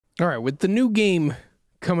All right, with the new game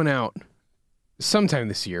coming out sometime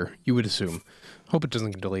this year, you would assume. Hope it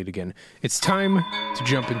doesn't get delayed again. It's time to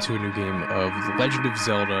jump into a new game of The Legend of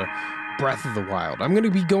Zelda Breath of the Wild. I'm going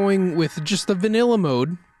to be going with just the vanilla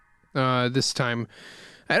mode this time.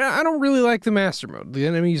 I don't really like the master mode. The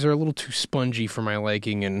enemies are a little too spongy for my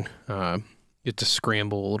liking and get to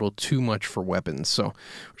scramble a little too much for weapons. So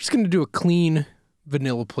we're just going to do a clean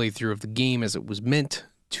vanilla playthrough of the game as it was meant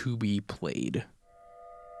to be played.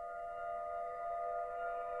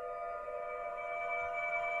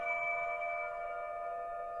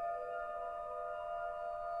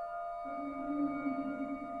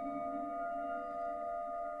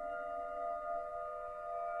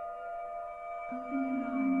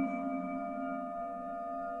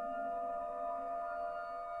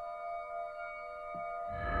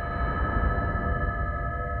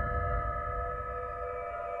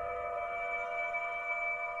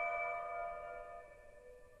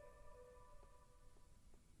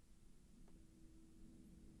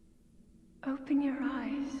 Open your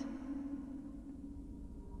eyes.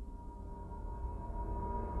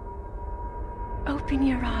 Open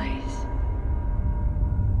your eyes.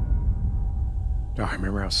 Oh, I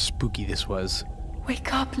remember how spooky this was.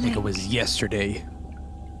 Wake up, Link. Like it was yesterday.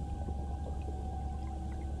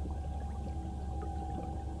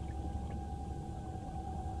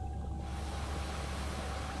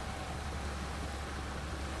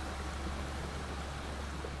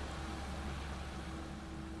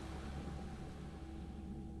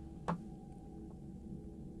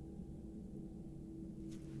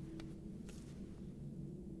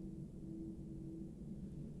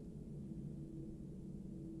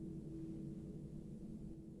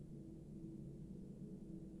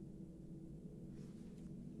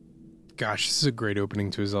 Gosh, this is a great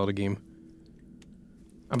opening to a Zelda game.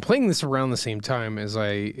 I'm playing this around the same time as I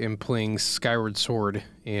am playing Skyward Sword,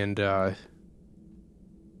 and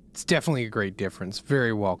it's definitely a great difference.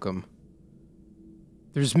 Very welcome.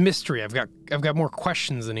 There's mystery. I've got more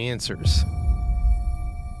questions than answers.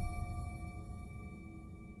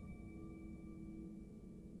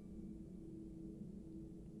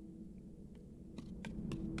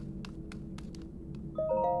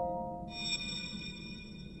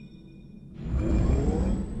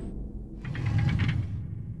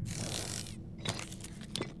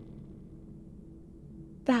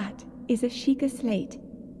 That is a Sheikah slate.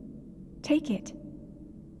 Take it.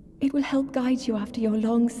 It will help guide you after your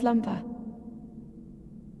long slumber.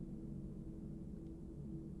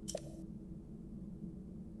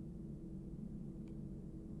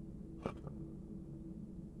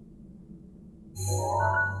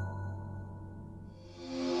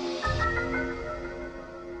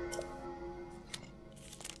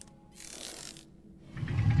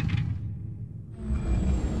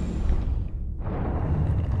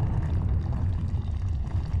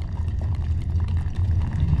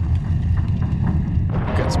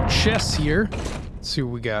 Chests here. Let's see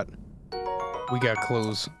what we got. We got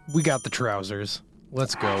clothes. We got the trousers.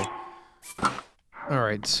 Let's go.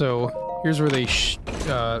 Alright, so here's where they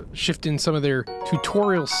shift in some of their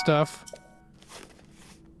tutorial stuff.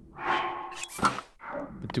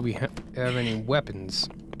 But do we have any weapons?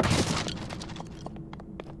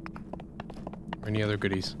 Or any other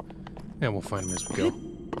goodies? Yeah, we'll find them as we go.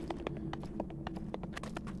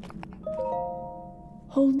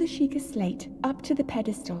 Hold the Sheikah slate up to the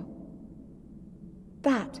pedestal.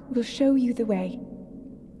 That will show you the way.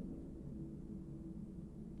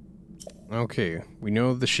 Okay, we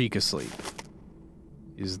know the Sheikah slate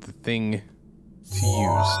is the thing to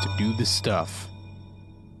use to do the stuff.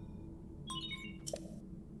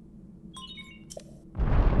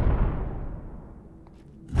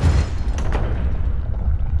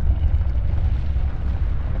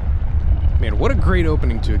 Man, what a great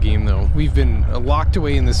opening to a game, though. We've been locked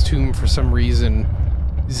away in this tomb for some reason.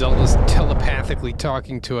 Zelda's telepathically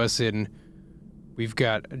talking to us, and we've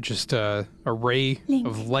got just a ray Link,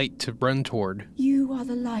 of light to run toward. You are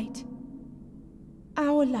the light.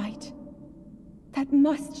 Our light. That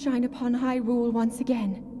must shine upon Hyrule once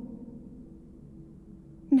again.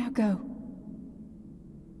 Now go.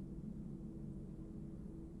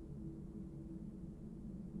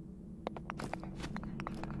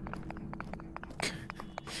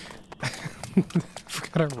 I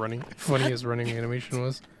forgot how funny his running animation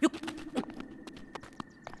was. Here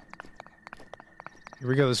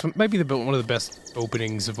we go. This might be one of the best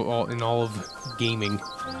openings of all of gaming.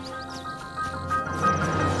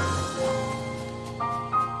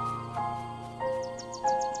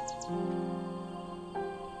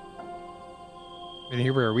 And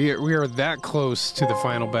here we are. We are that close to the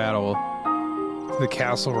final battle. The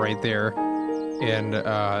castle right there. And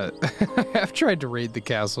I have tried to raid the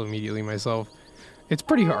castle immediately myself. It's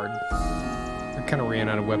pretty hard. I kind of ran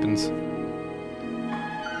out of weapons.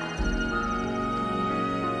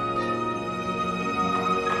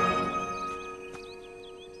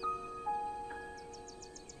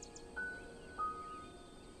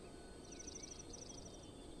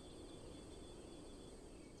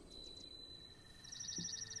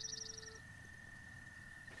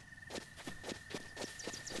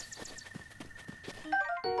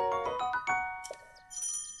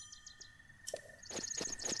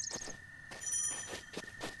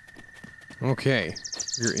 Okay,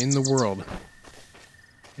 we're in the world.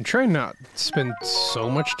 I'm trying not to spend so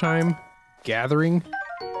much time gathering,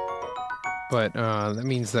 but that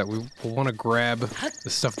means that we will want to grab the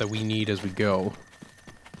stuff that we need as we go.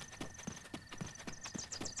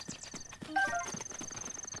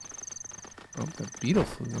 Oh, the beetle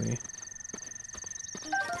flew away.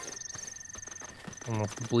 I don't know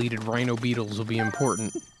if the bleated rhino beetles will be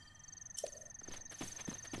important.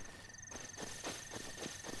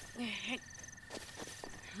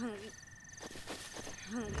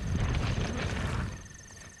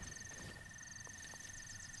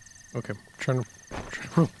 Okay, trying to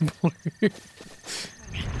roll.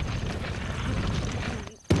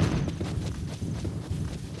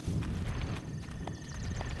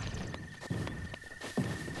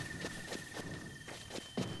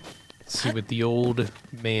 See what the old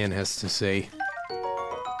man has to say.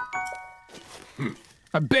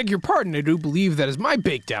 I beg your pardon, I do believe that is my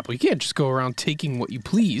baked apple. You can't just go around taking what you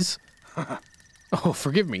please. Oh,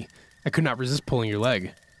 forgive me. I could not resist pulling your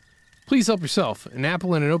leg. Please help yourself. An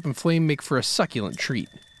apple and an open flame make for a succulent treat.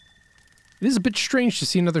 It is a bit strange to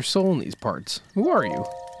see another soul in these parts. Who are you?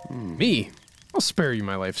 Me? I'll spare you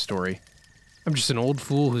my life story. I'm just an old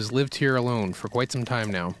fool who's lived here alone for quite some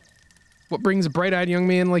time now. What brings a bright-eyed young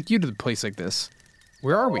man like you to the place like this?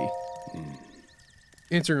 Where are we?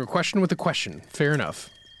 Answering a question with a question. Fair enough.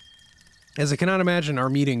 As I cannot imagine our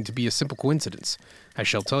meeting to be a simple coincidence, I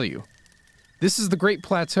shall tell you. This is the Great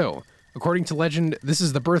Plateau. According to legend, this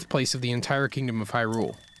is the birthplace of the entire kingdom of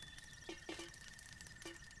Hyrule.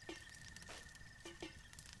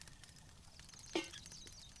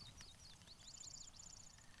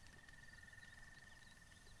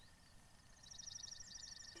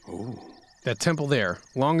 Oh. That temple there,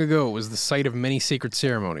 long ago, was the site of many sacred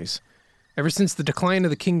ceremonies. Ever since the decline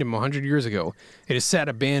of the kingdom 100 years ago, it has sat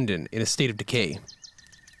abandoned in a state of decay.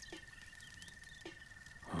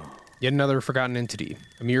 Yet another forgotten entity,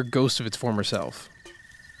 a mere ghost of its former self.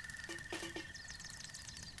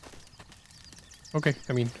 Okay,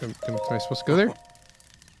 I mean, am I supposed to go there?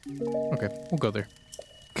 Okay, we'll go there.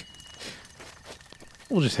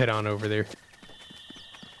 We'll just head on over there.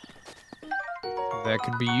 That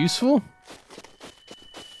could be useful.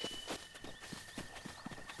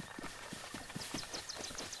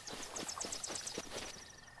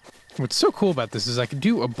 What's so cool about this is I can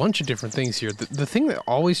do a bunch of different things here. The thing that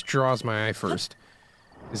always draws my eye first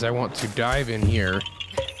is I want to dive in here,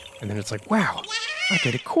 and then it's like, wow, I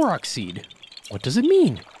got a Korok seed. What does it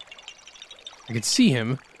mean? I could see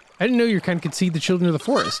him. I didn't know your kind could see the children of the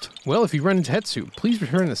forest. Well, if you run into Hetsu, please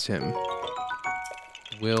return this to him.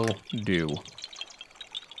 Will do.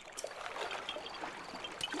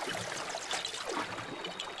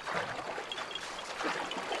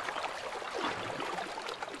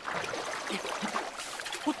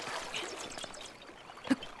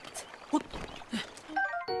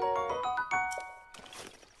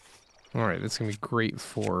 Alright, that's gonna be great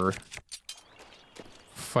for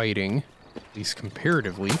fighting, at least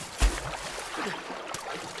comparatively.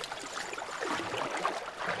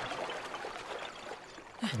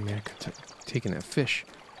 Oh man, I could have taken that fish.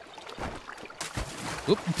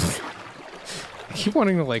 Oop. I keep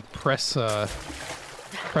wanting to like press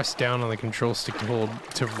down on the control stick to hold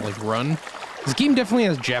to like run. This game definitely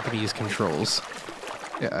has Japanese controls.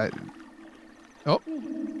 Yeah. Oh.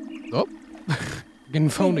 Getting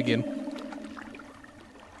phoned again.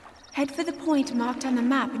 Head for the point marked on the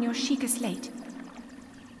map in your Sheikah slate.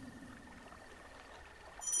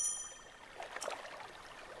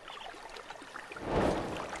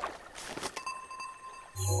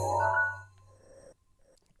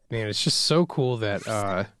 Man, it's just so cool that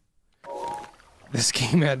this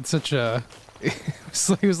game had such a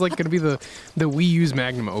it was like gonna be the Wii U's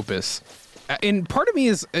magnum opus. And part of me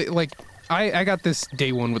is like I got this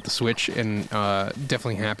day one with the Switch and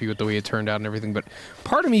definitely happy with the way it turned out and everything, but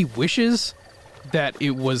part of me wishes that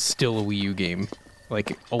it was still a Wii U game,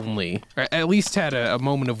 like only, or at least had a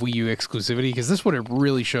moment of Wii U exclusivity, because this would have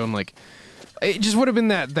really shown like It just would have been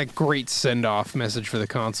that great send-off message for the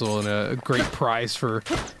console and a great prize for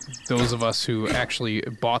those of us who actually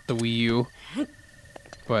bought the Wii U.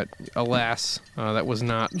 But alas, that was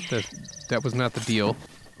not the deal.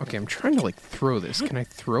 Okay, I'm trying to like throw this. Can I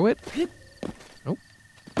throw it? Nope.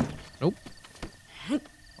 Nope.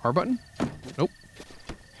 R button? Nope.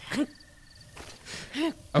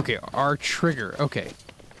 Okay, R trigger. Okay.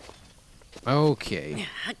 Okay.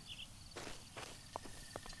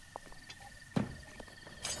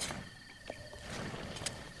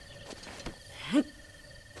 Let's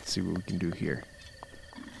see what we can do here.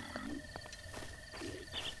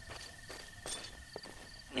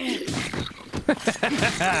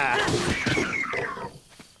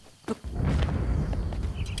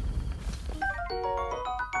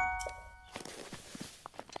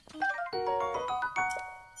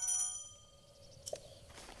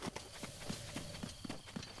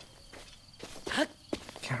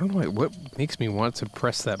 I don't know what makes me want to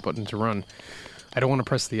press that button to run. I don't want to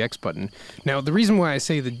press the X button. Now, the reason why I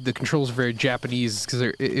say the controls are very Japanese is because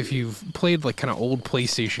if you've played like kind of old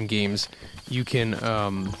PlayStation games, you can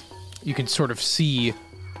sort of see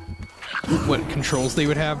what controls they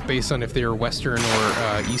would have based on if they were Western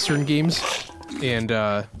or Eastern games. And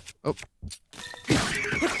oh,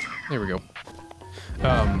 there we go.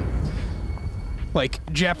 Like,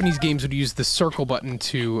 Japanese games would use the circle button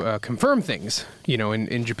to confirm things. You know,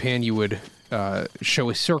 in Japan you would show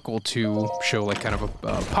a circle to show like kind of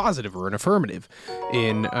a positive or an affirmative.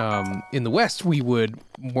 In the West we would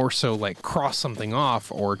more so like cross something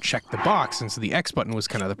off or check the box, and so the X button was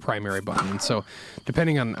kind of the primary button. And so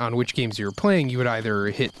depending on which games you were playing, you would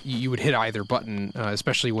hit either button,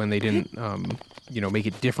 especially when they didn't you know, make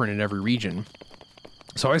it different in every region.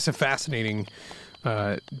 So it's a fascinating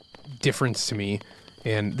difference to me,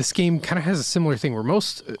 and this game kind of has a similar thing where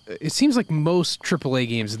it seems like most AAA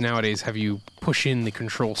games nowadays have you push in the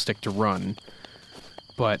control stick to run,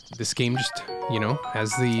 but this game just, you know,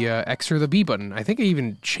 has the X or the B button. I think I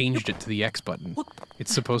even changed it to the X button.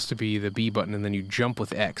 It's supposed to be the B button and then you jump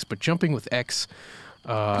with X, but jumping with X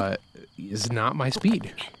is not my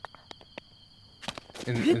speed.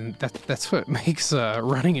 And that's what makes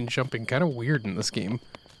running and jumping kind of weird in this game.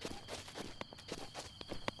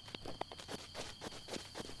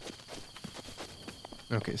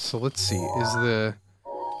 Okay, so let's see.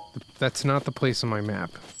 That's not the place on my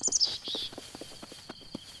map.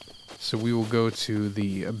 So we will go to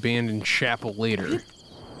the abandoned chapel later.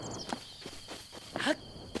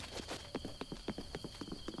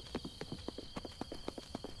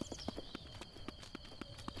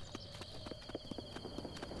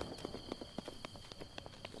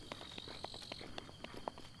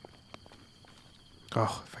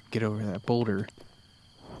 Oh, if I get over that boulder.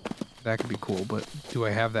 That could be cool, but do I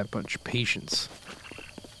have that much patience?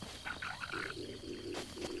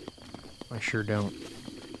 I sure don't.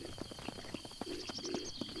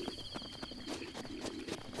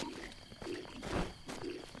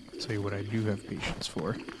 I'll tell you what I do have patience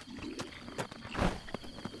for.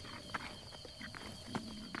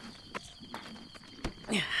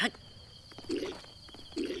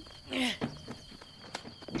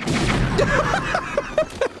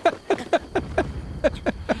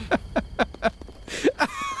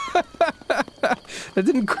 That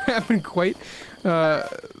didn't happen quite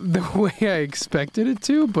the way I expected it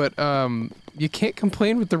to, but you can't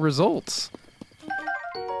complain with the results.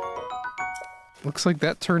 Looks like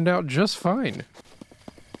that turned out just fine.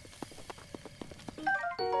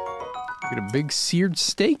 Get a big seared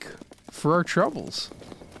steak for our troubles.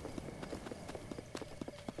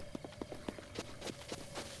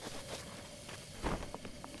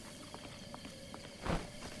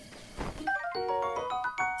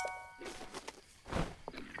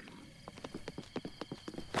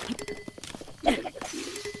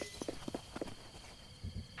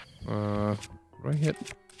 Do I hit?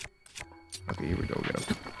 Okay, here we go. We got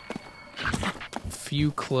a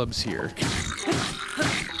few clubs here.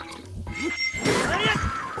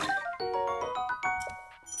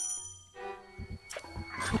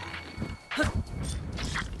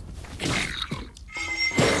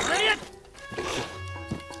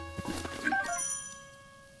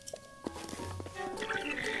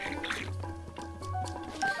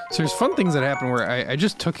 So there's fun things that happen where I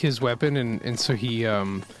just took his weapon and so he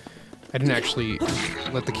I didn't actually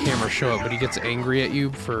let the camera show it, but he gets angry at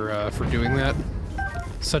you for doing that.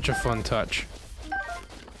 Such a fun touch.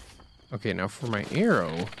 Okay, now for my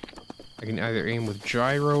arrow, I can either aim with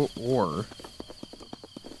gyro or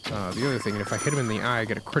the other thing. If I hit him in the eye, I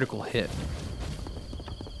get a critical hit.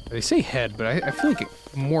 They say head, but I feel like it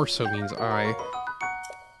more so means eye.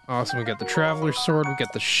 Awesome, we got the Traveler's Sword, we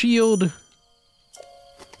got the shield.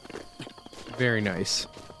 Very nice.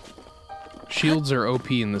 Shields are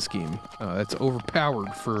OP in this game. That's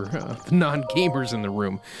overpowered for the non-gamers in the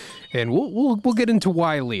room, and we'll get into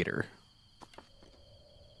why later.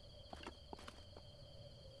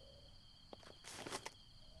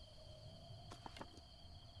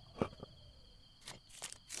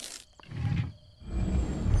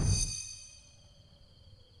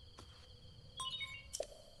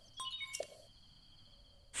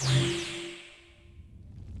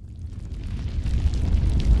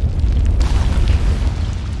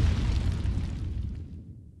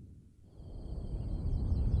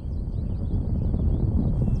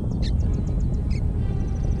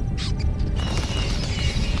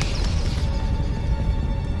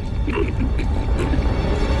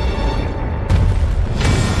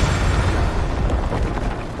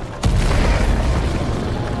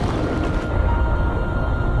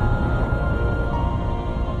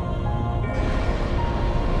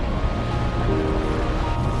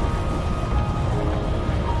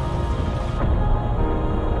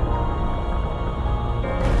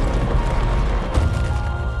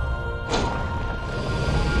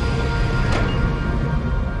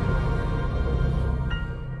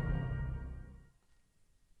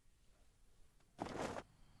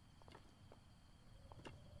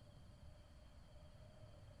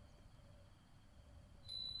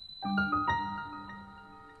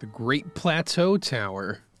 The Great Plateau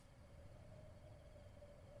Tower.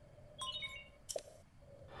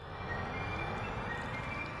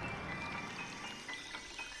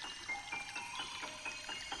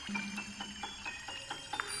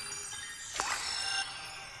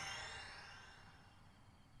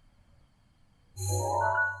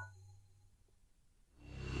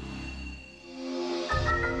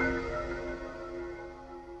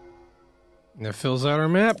 And that fills out our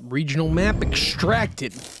map. Regional map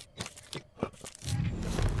extracted.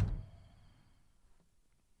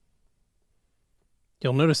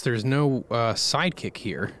 You'll notice there's no sidekick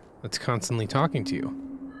here that's constantly talking to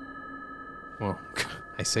you. Well,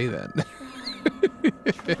 I say that.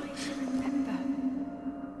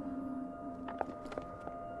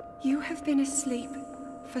 You have been asleep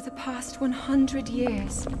for the past 100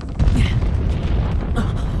 years.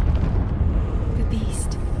 The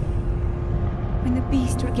beast. When the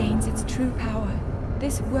beast regains its true power,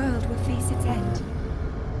 this world will face its end.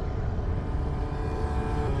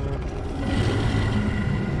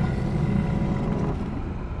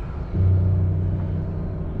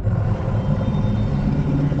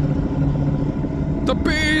 The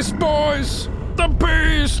beast, boys! The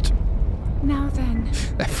beast! Now then.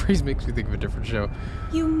 That phrase makes me think of a different show.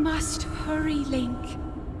 You must hurry, Link.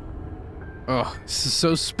 Oh, this is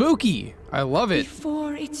so spooky. I love it.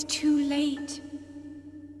 Before it's too late.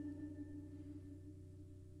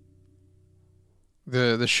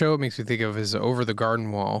 The show it makes me think of is Over the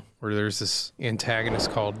Garden Wall, where there's this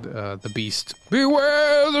antagonist called the Beast.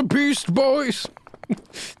 Beware the Beast, boys!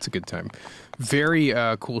 It's a good time. Very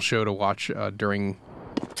cool show to watch during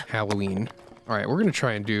Halloween. All right, we're gonna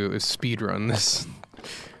try and do a speed run this.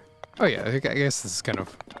 Oh yeah, I guess this is kind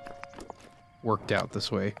of worked out this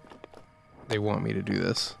way. They want me to do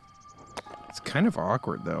this. It's kind of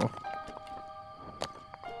awkward though.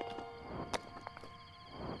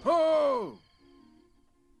 Oh!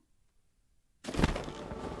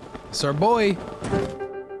 It's our boy.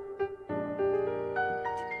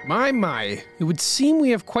 My, it would seem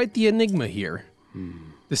we have quite the enigma here.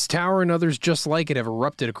 This tower and others just like it have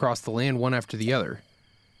erupted across the land one after the other.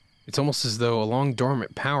 It's almost as though a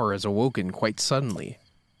long-dormant power has awoken quite suddenly.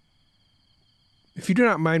 If you do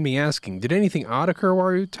not mind me asking, did anything odd occur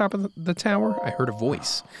while you were top of the tower? I heard a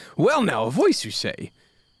voice. Well now, a voice you say?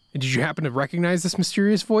 And did you happen to recognize this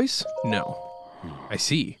mysterious voice? No. I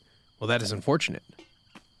see. Well, that is unfortunate.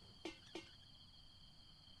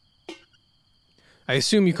 I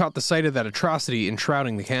assume you caught the sight of that atrocity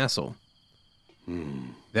enshrouding the castle.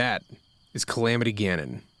 That is Calamity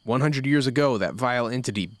Ganon. 100 years ago, that vile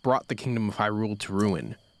entity brought the kingdom of Hyrule to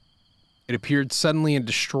ruin. It appeared suddenly and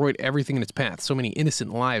destroyed everything in its path. So many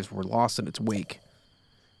innocent lives were lost in its wake.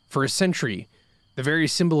 For a century, the very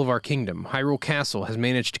symbol of our kingdom, Hyrule Castle, has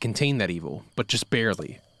managed to contain that evil, but just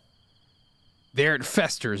barely. There it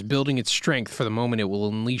festers, building its strength for the moment it will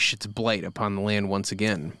unleash its blight upon the land once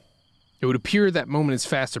again. It would appear that moment is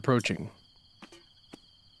fast approaching.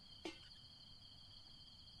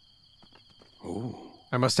 Oh.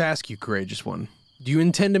 I must ask you, courageous one, do you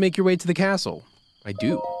intend to make your way to the castle? I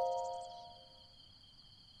do.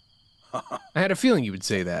 I had a feeling you would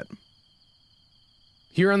say that.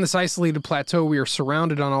 Here on this isolated plateau, we are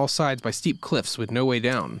surrounded on all sides by steep cliffs with no way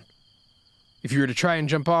down. If you were to try and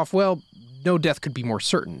jump off, well, no death could be more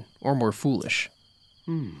certain or more foolish.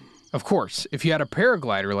 Of course, if you had a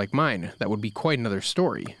paraglider like mine, that would be quite another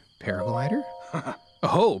story. Paraglider?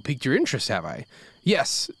 Oh, piqued your interest, have I?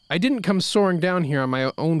 Yes, I didn't come soaring down here on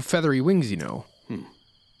my own feathery wings, you know.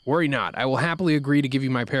 Worry not, I will happily agree to give you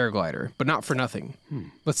my paraglider, but not for nothing.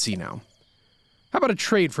 Let's see now. How about a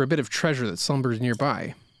trade for a bit of treasure that slumbers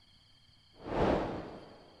nearby?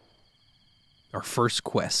 Our first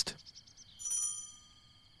quest.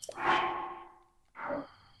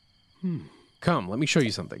 Come, let me show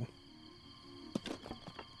you something.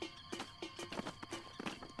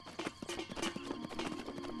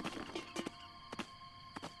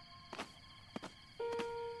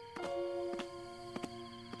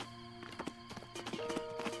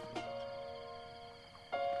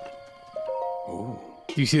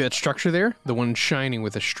 Do you see that structure there? The one shining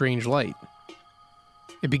with a strange light.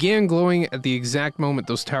 It began glowing at the exact moment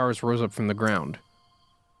those towers rose up from the ground.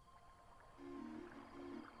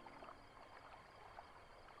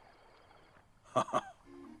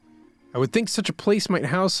 I would think such a place might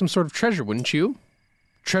house some sort of treasure, wouldn't you?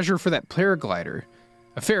 Treasure for that paraglider.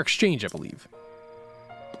 A fair exchange, I believe.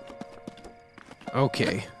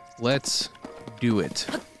 Okay, let's do it.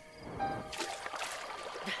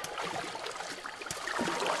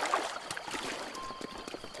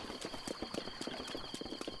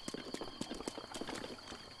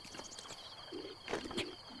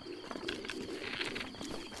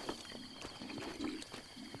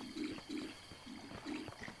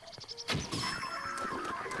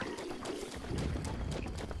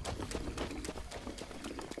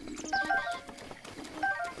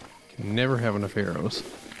 Never have enough arrows.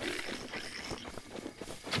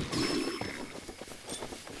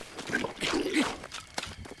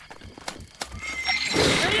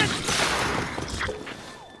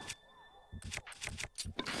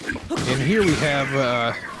 And here we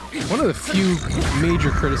have one of the few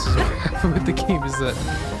major criticisms I have with the game is that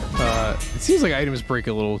it seems like items break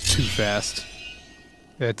a little too fast.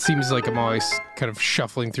 It seems like I'm always kind of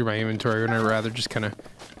shuffling through my inventory when I'd rather just kind of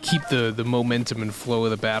keep the momentum and flow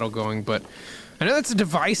of the battle going, but I know that's a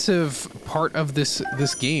divisive part of this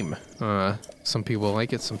game. Some people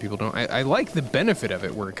like it, some people don't. I like the benefit of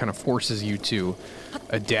it where it kind of forces you to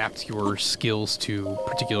adapt your skills to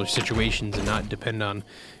particular situations and not depend on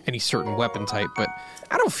any certain weapon type, but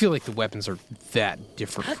I don't feel like the weapons are that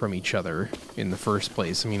different from each other in the first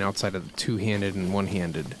place. I mean, outside of the two-handed and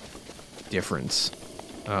one-handed difference.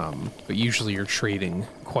 But usually you're trading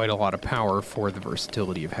quite a lot of power for the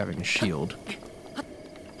versatility of having a shield.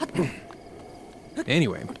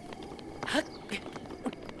 Anyway.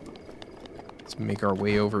 Let's make our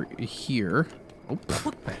way over here.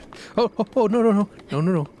 Oh, no.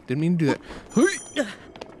 Didn't mean to do that.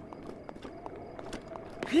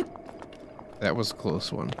 That was a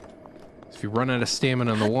close one. If you run out of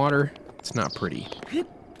stamina in the water, it's not pretty.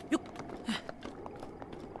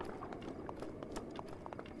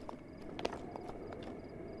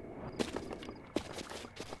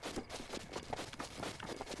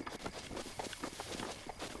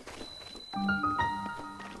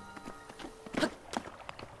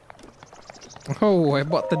 Oh, I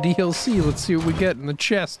bought the DLC. Let's see what we get in the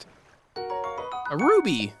chest. A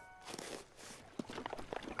ruby!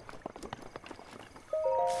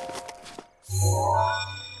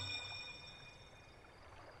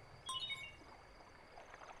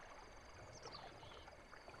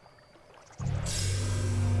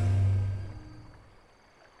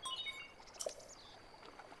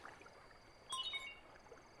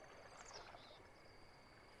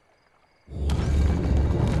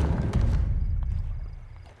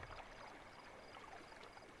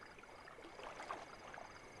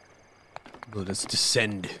 Let us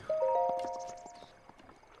descend.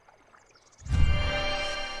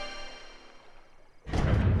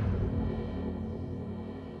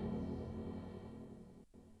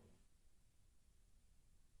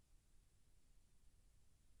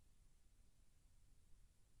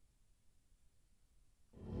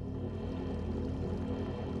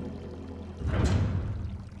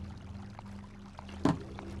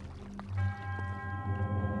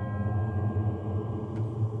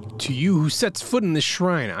 To you who sets foot in this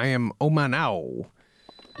shrine, I am Omanao.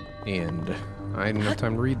 And I didn't have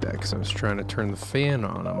time to read that because I was trying to turn the fan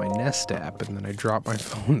on my Nest app, and then I dropped my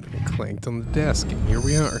phone and it clanked on the desk, and here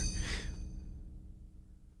we are.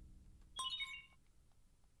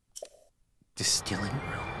 Distilling room.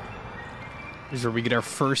 Here's where we get our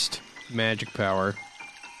first magic power.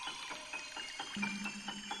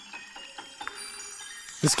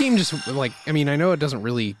 This game just, like, I mean, I know it doesn't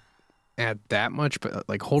really add that much, but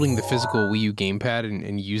like holding the physical Wii U gamepad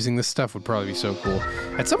and using this stuff would probably be so cool.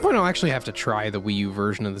 At some point, I'll actually have to try the Wii U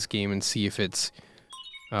version of this game and see if it's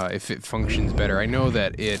if it functions better. I know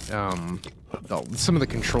that it some of the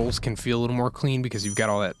controls can feel a little more clean because you've got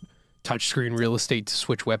all that touchscreen real estate to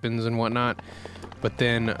switch weapons and whatnot. But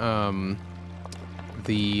then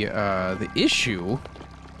the issue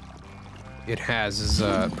it has is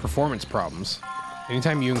performance problems.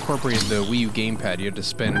 Anytime you incorporated the Wii U gamepad, you had to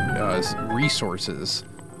spend resources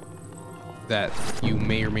that you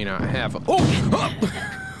may or may not have. Oh!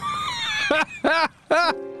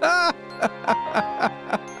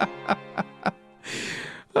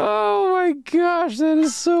 Oh my gosh, that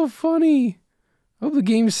is so funny. I hope the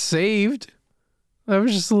game's saved. That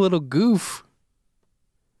was just a little goof.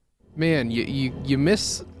 Man, you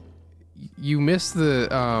miss the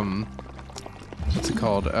what's it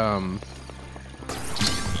called?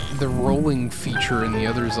 The rolling feature in the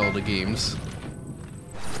other Zelda games.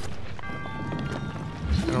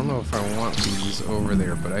 I don't know if I want these over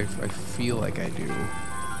there, but I feel like I do.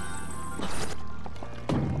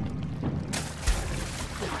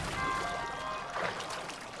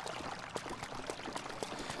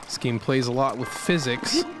 This game plays a lot with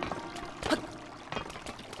physics.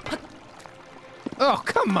 Oh,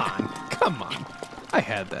 come on. Come on. I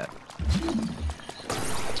had that.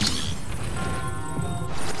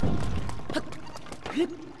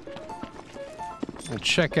 We'll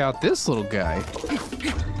check out this little guy.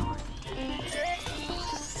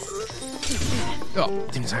 Oh,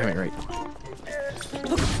 didn't time it right.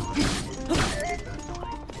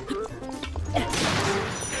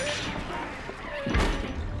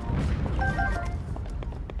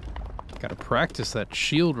 Gotta practice that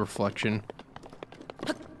shield reflection.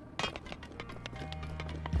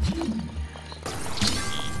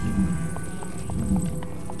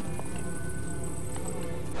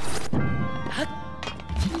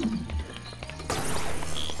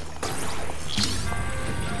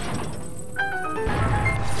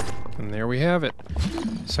 We have it.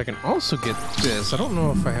 So I can also get this. I don't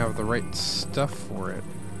know if I have the right stuff for it.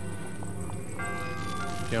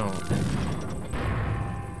 Don't.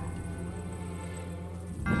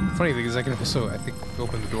 Funny thing is I can also, I think,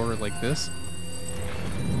 open the door like this.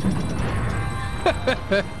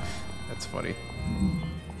 That's funny.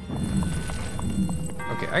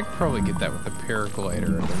 Okay, I could probably get that with the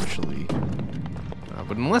paraglider eventually.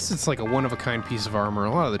 But unless it's like a one-of-a-kind piece of armor,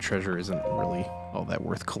 a lot of the treasure isn't really all that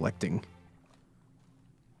worth collecting.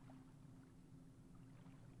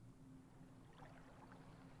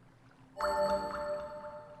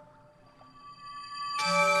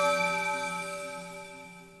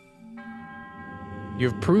 You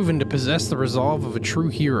have proven to possess the resolve of a true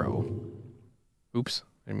hero. Oops,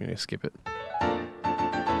 I didn't mean to skip it.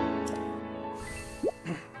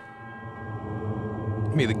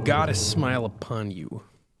 May the goddess smile upon you.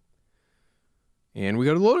 And we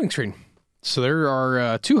go to the loading screen. So there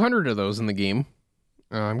are 200 of those in the game.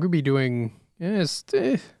 I'm going to be doing as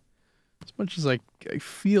much as I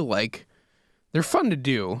feel like. They're fun to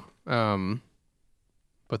do,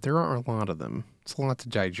 but there aren't a lot of them. It's a lot to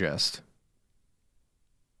digest.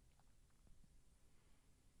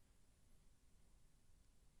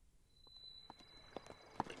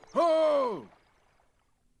 Oh!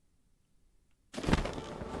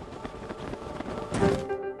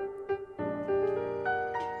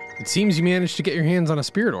 It seems you managed to get your hands on a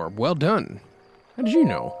spirit orb. Well done. How did you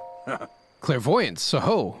know? Clairvoyance,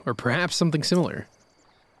 so or perhaps something similar.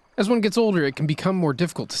 As one gets older, it can become more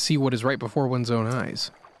difficult to see what is right before one's own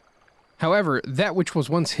eyes. However, that which was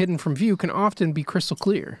once hidden from view can often be crystal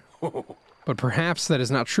clear. But perhaps that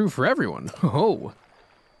is not true for everyone. Oh.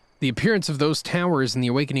 The appearance of those towers and the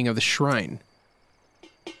awakening of the shrine.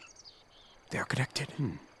 They are connected.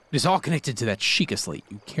 It is all connected to that Sheikah slate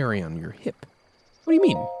you carry on your hip. What do you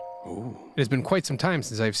mean? Oh. It has been quite some time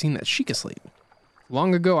since I have seen that Sheikah slate.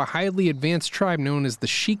 Long ago, a highly advanced tribe known as the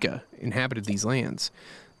Sheikah inhabited these lands.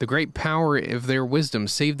 The great power of their wisdom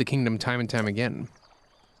saved the kingdom time and time again.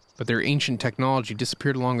 But their ancient technology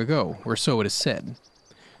disappeared long ago, or so it is said.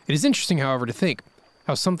 It is interesting, however, to think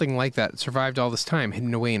how something like that survived all this time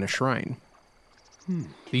hidden away in a shrine.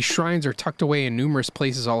 These shrines are tucked away in numerous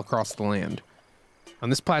places all across the land. On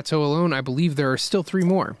this plateau alone, I believe there are still 3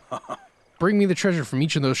 more. Bring me the treasure from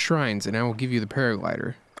each of those shrines, and I will give you the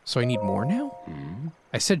paraglider. So I need more now?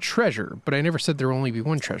 I said treasure, but I never said there will only be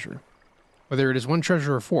 1 treasure. Whether it is 1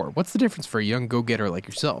 treasure or 4, what's the difference for a young go-getter like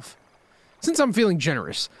yourself? Since I'm feeling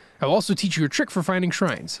generous, I will also teach you a trick for finding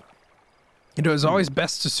shrines. It is always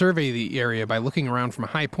best to survey the area by looking around from a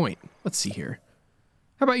high point. Let's see here.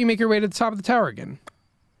 How about you make your way to the top of the tower again?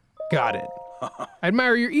 Got it. I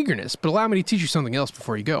admire your eagerness, but allow me to teach you something else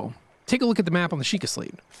before you go. Take a look at the map on the Sheikah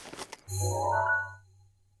slate.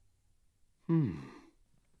 You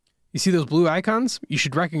see those blue icons? You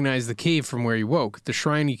should recognize the cave from where you woke, the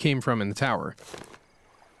shrine you came from, and the tower.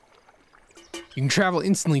 You can travel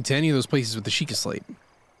instantly to any of those places with the Sheikah slate.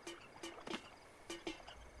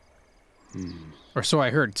 Or so I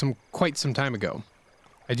heard quite some time ago.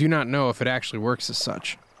 I do not know if it actually works as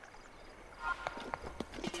such.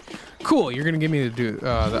 Cool, you're gonna give me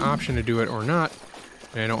the option to do it or not,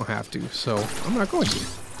 and I don't have to, so I'm not going to.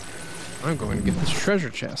 I'm going to get this treasure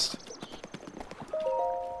chest.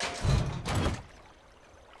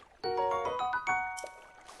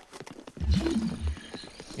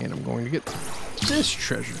 And I'm going to get this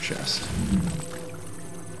treasure chest.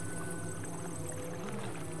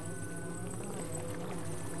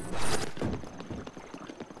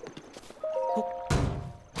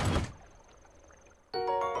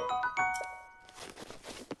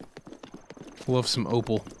 Love some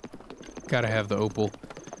opal. Gotta have the opal.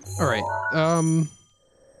 Alright,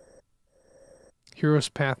 Heroes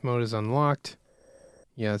Path mode is unlocked.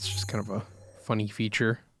 Yeah, it's just kind of a funny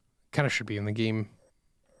feature. Kind of should be in the game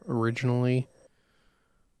originally.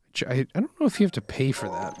 Which I don't know if you have to pay for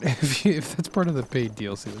that. If that's part of the paid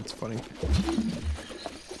DLC, that's funny.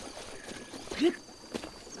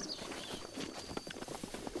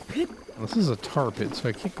 This is a tar pit, so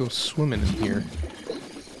I can't go swimming in here.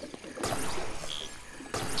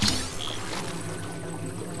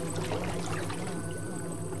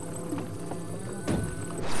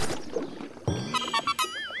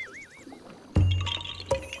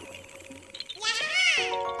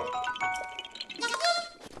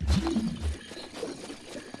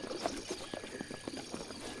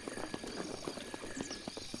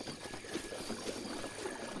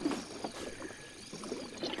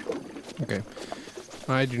 Okay.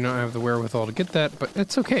 I do not have the wherewithal to get that, but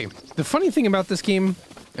it's okay. The funny thing about this game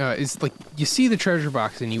is, like, you see the treasure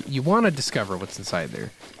box and you want to discover what's inside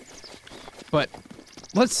there. But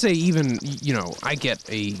let's say even, you know, I get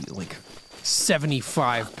a, like,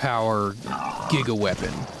 75 power giga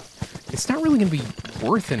weapon. It's not really going to be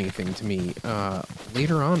worth anything to me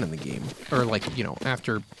later on in the game. Or, like, you know,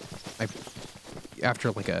 after like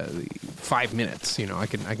 5 minutes, you know, I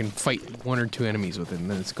can fight 1 or 2 enemies with it, and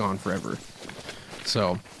then it's gone forever.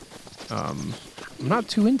 So, I'm not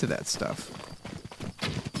too into that stuff.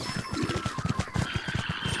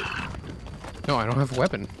 No, I don't have a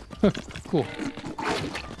weapon. Cool.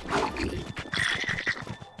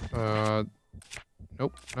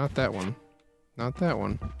 Nope, not that one. Not that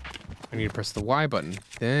one. I need to press the Y button,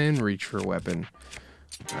 then reach for a weapon.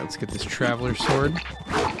 All right, let's get this Traveler Sword.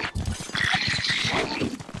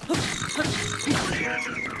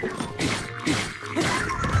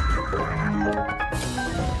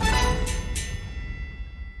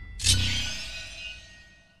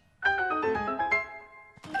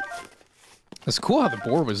 It's cool how the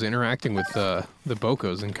boar was interacting with the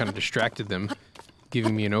Bokos and kind of distracted them,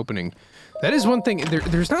 giving me an opening. That is one thing.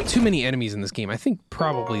 There's not too many enemies in this game. I think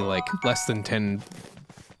probably like less than 10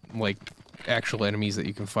 like actual enemies that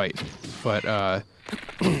you can fight. But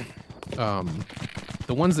the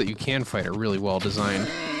ones that you can fight are really well designed.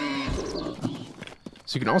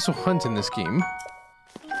 So you can also hunt in this game,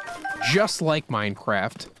 just like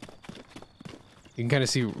Minecraft. You can kind of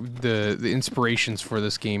see the inspirations for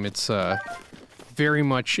this game. It's very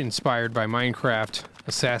much inspired by Minecraft,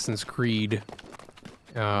 Assassin's Creed.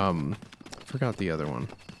 Forgot the other one,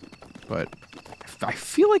 but I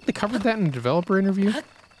feel like they covered that in a developer interview.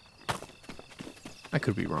 I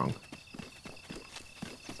could be wrong.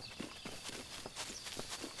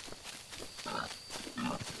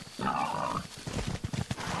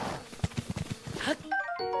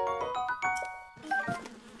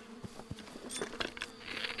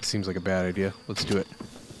 Seems like a bad idea. Let's do it.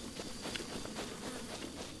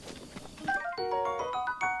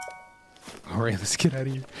 Alright, let's get out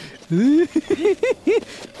of here.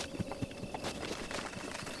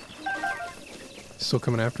 Still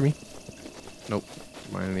coming after me? Nope.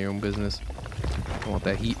 Minding their own business. Don't want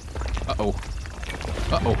that heat. Uh-oh.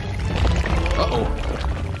 Uh-oh. Uh-oh.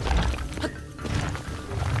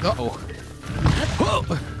 Uh-oh. Oh!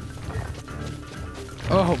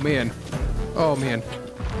 Oh, man. Oh, man.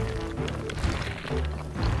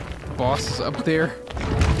 Boss is up there.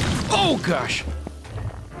 Oh, gosh!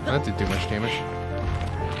 That didn't do much damage.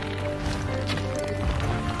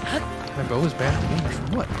 My bow is bad at damage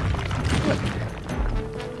from what? What?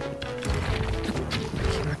 I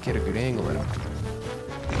cannot get a good angle at him.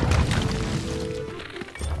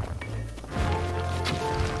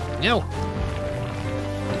 No!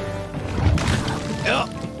 Oh!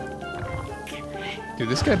 Dude,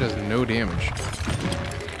 this guy does no damage.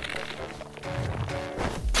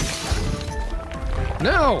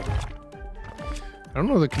 No! I don't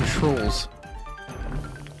know the controls.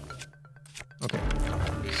 Okay.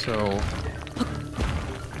 So...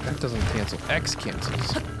 that doesn't cancel. X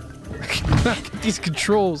cancels. I cannot get these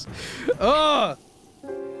controls. Ugh!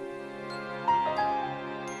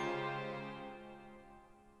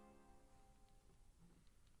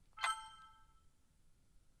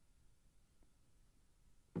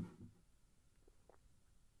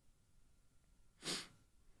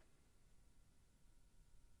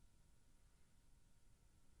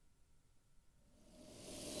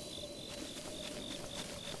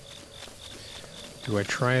 Do I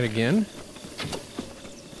try it again?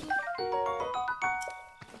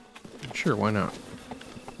 Sure, why not?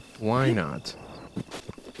 Why not?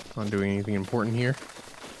 Not doing anything important here.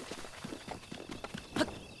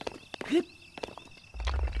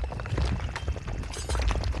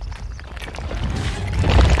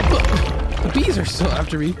 The bees are still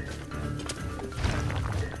after me.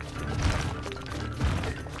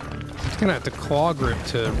 Just gonna have to claw grip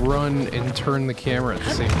to run and turn the camera at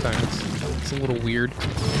the same time. It's a little weird.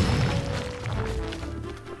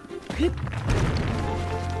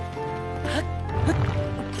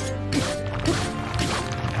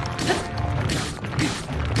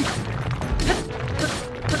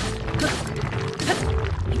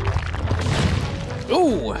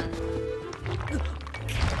 Oh!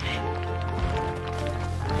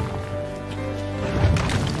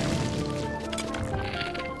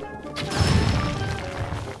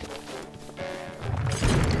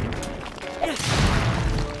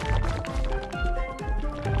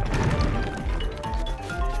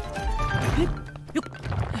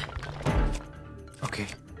 Okay.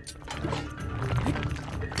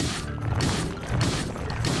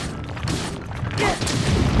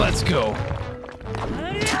 Let's go.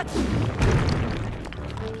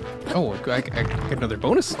 Oh, I get another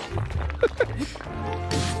bonus?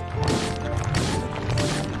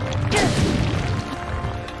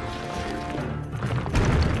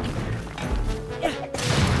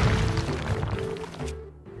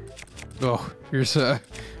 Oh, here's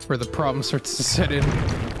where the problem starts to set in.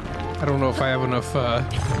 I don't know if I have enough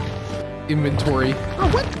inventory. Oh,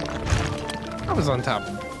 what? I was on top.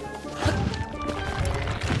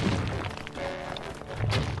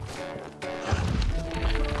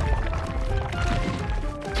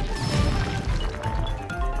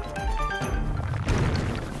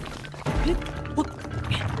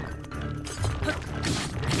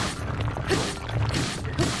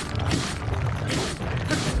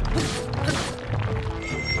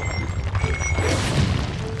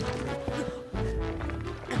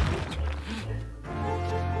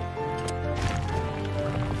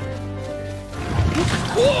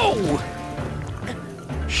 Whoa!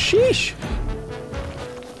 Sheesh!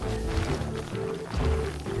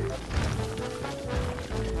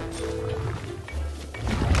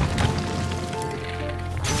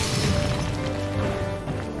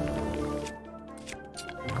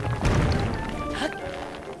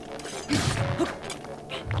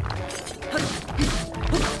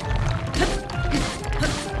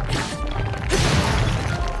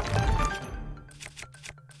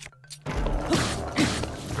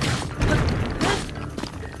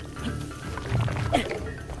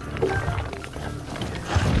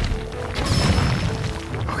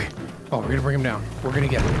 Oh, we're gonna bring him down. We're gonna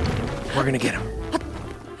get him. We're gonna get him.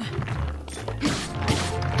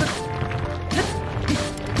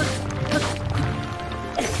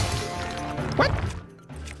 What?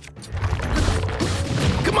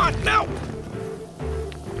 Come on, now!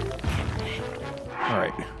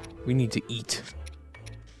 Alright, we need to eat.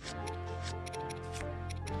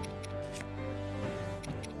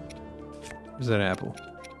 Where's that apple?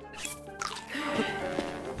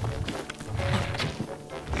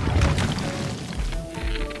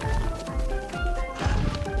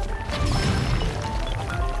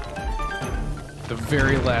 The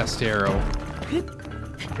very last arrow.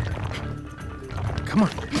 Come on.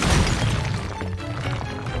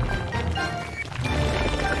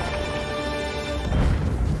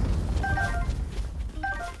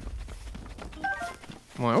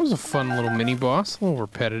 Well, that was a fun little mini boss. A little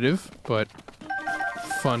repetitive, but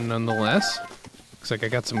fun nonetheless. Looks like I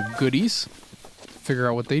got some goodies. Figure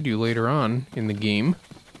out what they do later on in the game.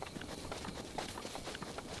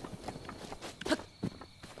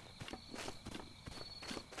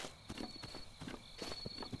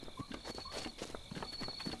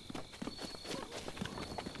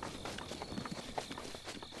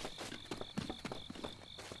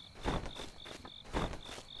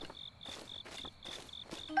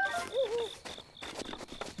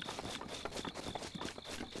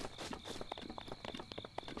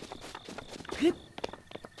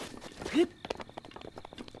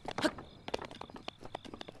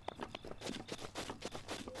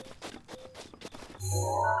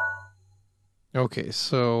 Okay,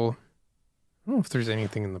 so I don't know if there's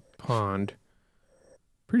anything in the pond.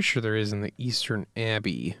 Pretty sure there is in the Eastern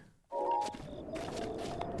Abbey.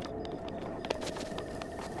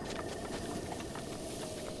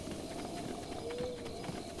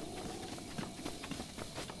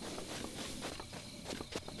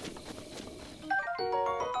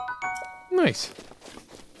 Nice.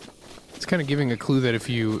 It's kind of giving a clue that if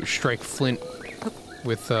you strike flint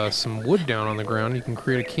with some wood down on the ground, you can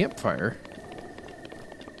create a campfire.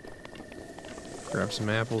 Grab some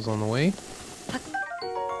apples on the way.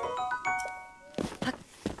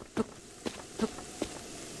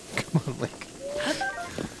 Come on, Link.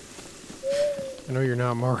 I know you're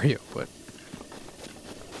not Mario, but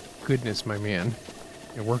goodness, my man.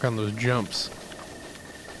 You work on those jumps.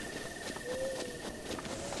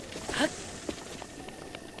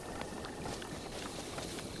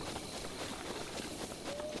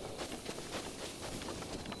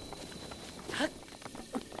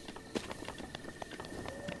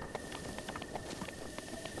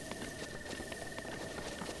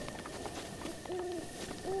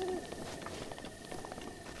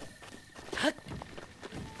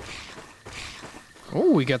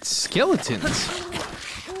 Oh, we got skeletons.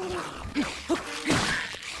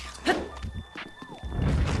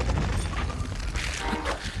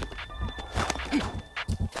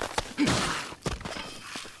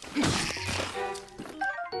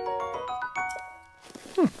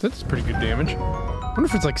 That's pretty good damage. I wonder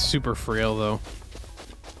if it's like super frail though.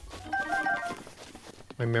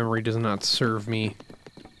 My memory does not serve me.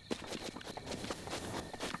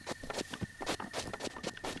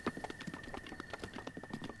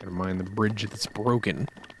 Gotta mind the bridge that's broken.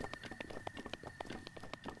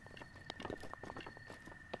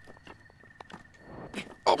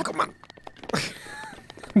 Oh, come on.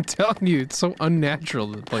 I'm telling you, it's so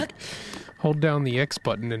unnatural to, like, hold down the X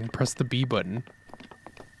button and press the B button.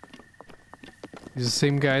 These are the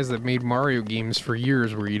same guys that made Mario games for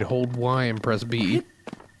years where you'd hold Y and press B.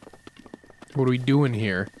 What are we doing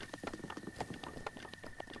here?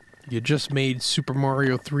 You just made Super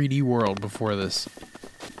Mario 3D World before this.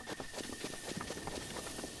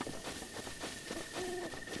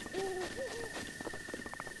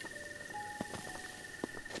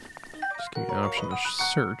 Just give me an option to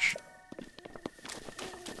search.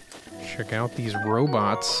 Check out these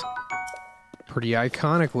robots. Pretty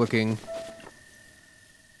iconic looking.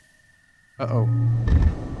 Uh-oh.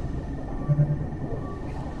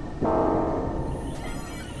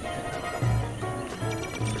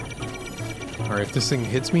 Alright, if this thing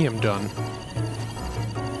hits me, I'm done.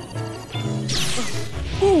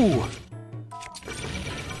 Ooh!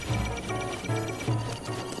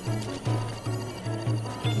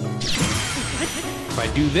 If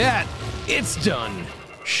I do that, it's done!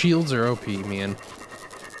 Shields are OP, man.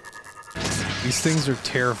 These things are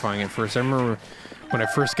terrifying at first. I remember when I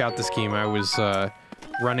first got this game, I was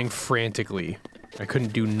running frantically. I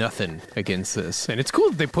couldn't do nothing against this. And it's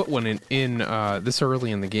cool that they put one in this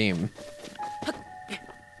early in the game.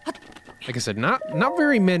 Like I said, not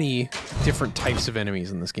very many different types of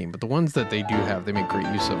enemies in this game, but the ones that they do have, they make great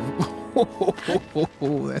use of.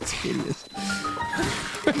 Oh, that's hideous.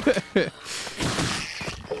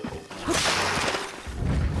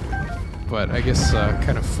 But I guess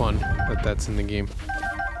kind of fun that that's in the game.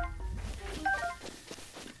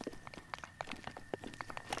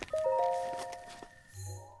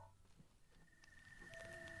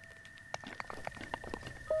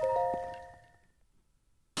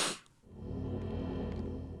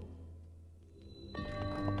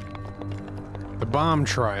 The bomb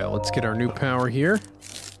trial. Let's get our new power here.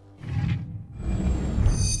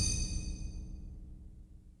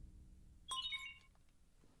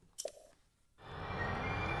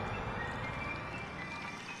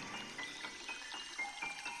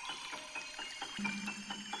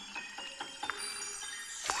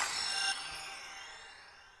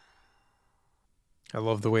 I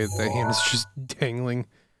love the way that the hand is just dangling,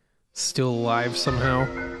 still alive somehow.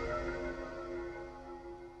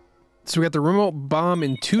 So we got the remote bomb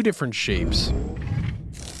in 2 different shapes. And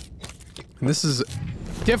this is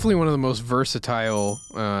definitely one of the most versatile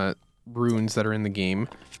runes that are in the game.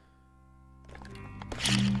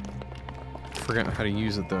 Forgot how to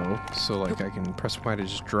use it though, so like I can press Y to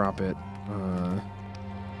just drop it.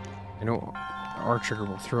 I know R trigger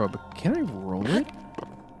will throw it, but can I roll it?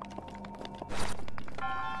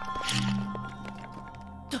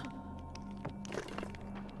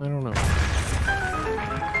 I don't know.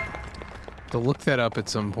 To look that up at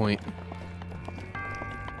some point.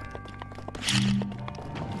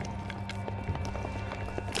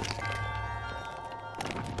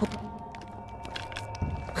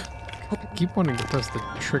 I keep wanting to press the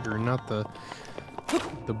trigger, not the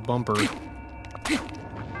bumper.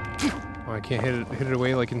 Oh, I can't hit it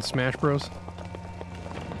away like in Smash Bros.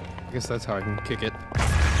 I guess that's how I can kick it.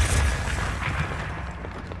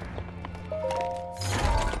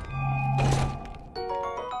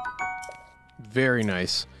 Very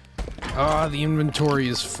nice. Ah, the inventory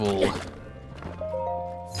is full.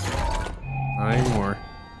 Not anymore.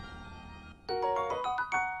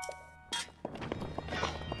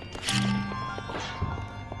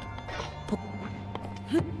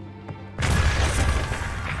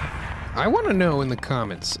 I want to know in the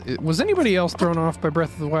comments, was anybody else thrown off by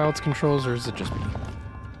Breath of the Wild's controls, or is it just me?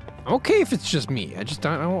 I'm okay if it's just me. I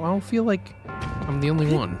don't feel like I'm the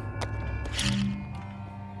only one.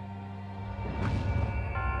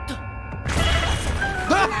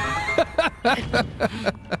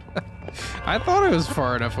 I thought I was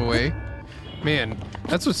far enough away. Man,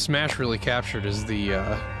 that's what Smash really captured, is the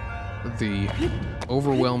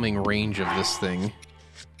overwhelming range of this thing.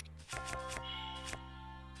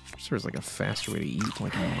 There's like a faster way to eat,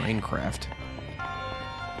 like in Minecraft.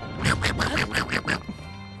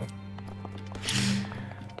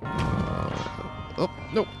 Oh,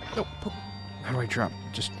 no, no. How do I drop?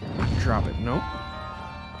 Just drop it. No.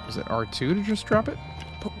 Is it R2 to just drop it?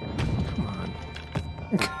 Come on.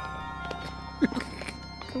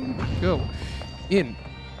 Go. In.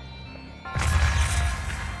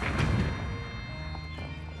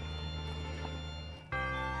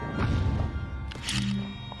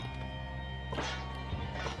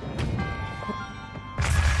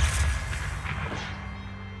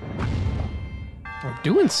 I'm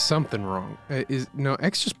doing something wrong. No,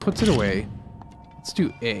 X just puts it away. Let's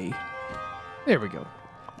do A. There we go.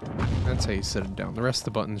 That's how you set it down. The rest of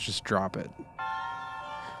the buttons just drop it.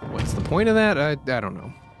 What's the point of that? I don't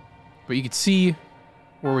know. But you can see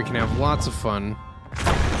where we can have lots of fun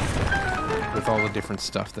with all the different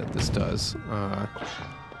stuff that this does. I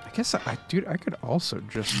guess, dude, I could also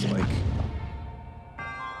just, like,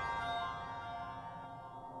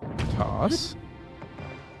 toss.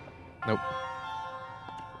 Nope.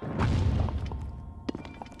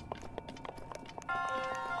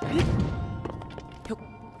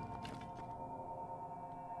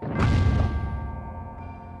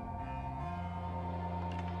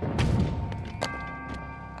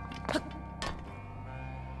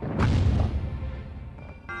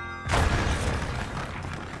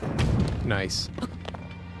 Nice.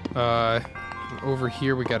 Over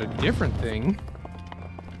here we got a different thing.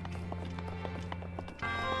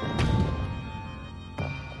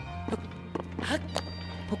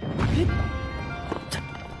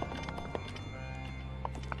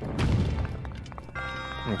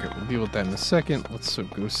 Okay, we'll deal with that in a second. Let's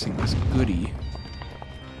go see this goodie.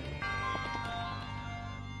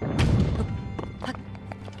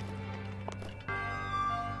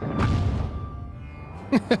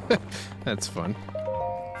 That's fun.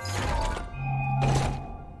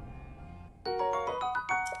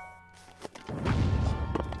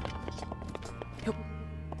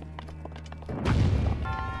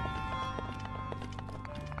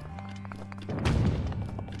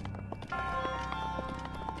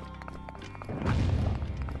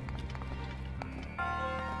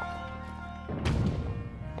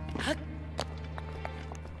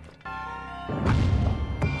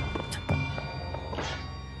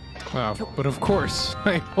 Wow, but of course,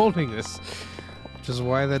 I'm holding this, which is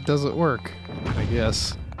why that doesn't work, I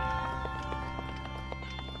guess.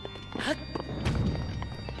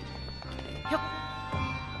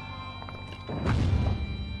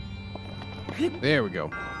 There we go.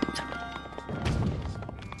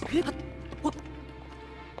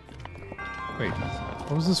 Wait,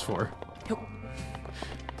 what was this for?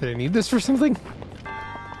 Did I need this for something?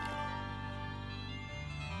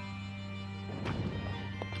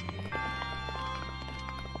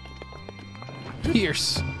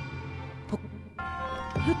 Pierce.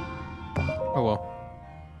 Oh well.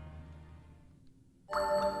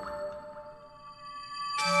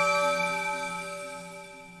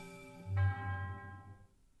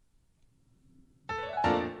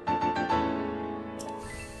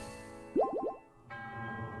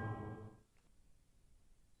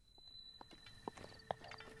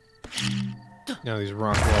 Now these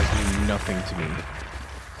rock walls mean nothing to me.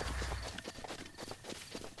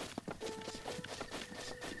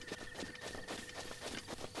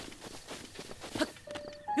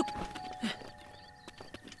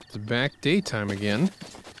 It's back daytime again.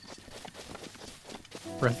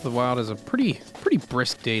 Breath of the Wild is a pretty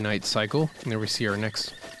brisk day-night cycle. And there we see our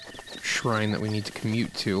next shrine that we need to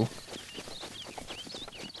commute to.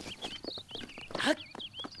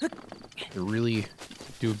 They're really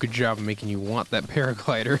do a good job of making you want that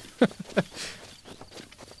paraglider.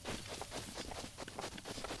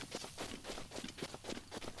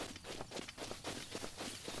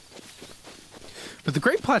 But the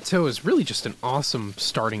Great Plateau is really just an awesome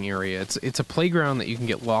starting area. It's a playground that you can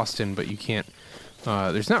get lost in, but you can't...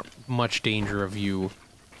 there's not much danger of you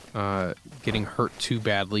getting hurt too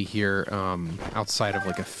badly here, outside of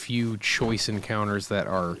like a few choice encounters that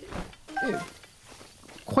are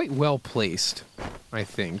quite well placed, I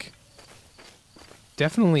think.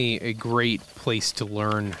 Definitely a great place to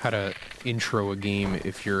learn how to intro a game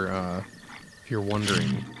if you're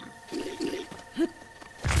wondering.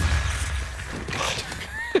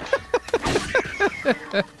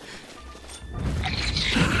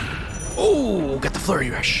 Oh, got the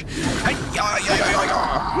flurry rush. Okay, he's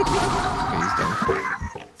done.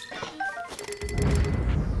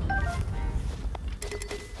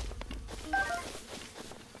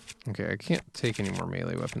 Okay, I can't take any more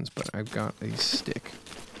melee weapons, but I've got a stick.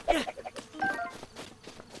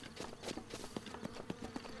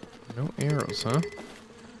 No arrows, huh?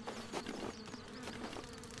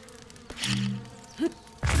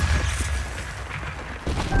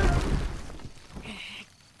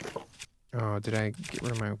 Oh, did I get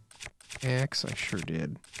rid of my axe? I sure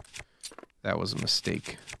did. That was a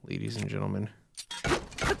mistake, ladies and gentlemen.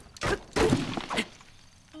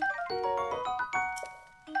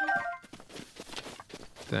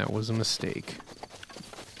 That was a mistake.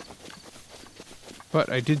 But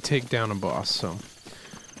I did take down a boss, so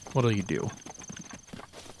what'll you do?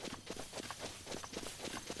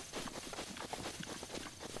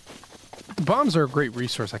 The bombs are a great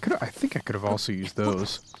resource. I think I could have also used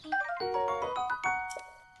those.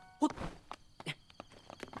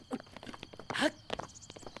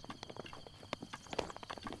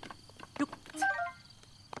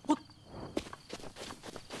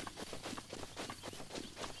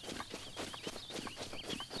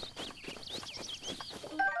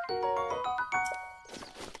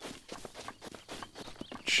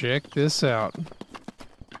 Check this out.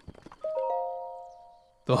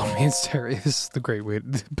 The Old Man's Terror is the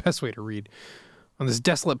best way to read. On this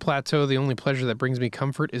desolate plateau, the only pleasure that brings me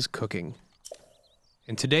comfort is cooking.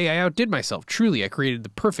 And today I outdid myself. Truly, I created the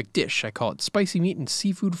perfect dish. I call it spicy meat and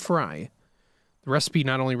seafood fry. The recipe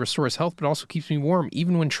not only restores health, but also keeps me warm,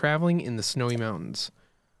 even when traveling in the snowy mountains.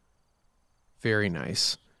 Very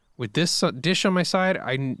nice. With this dish on my side,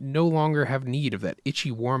 I no longer have need of that itchy,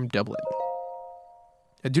 warm doublet.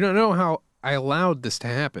 I do not know how I allowed this to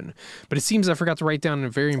happen, but it seems I forgot to write down a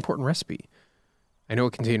very important recipe. I know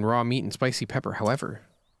it contained raw meat and spicy pepper, however,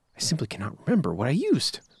 I simply cannot remember what I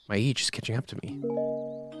used. My age is catching up to me.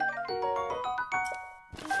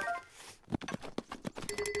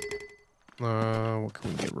 What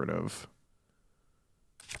can we get rid of?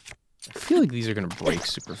 I feel like these are gonna break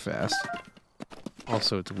super fast.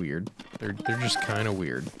 Also, it's weird. They're just kind of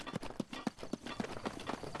weird.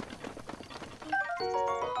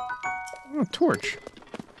 Oh, torch.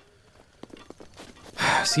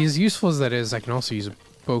 See, as useful as that is, I can also use a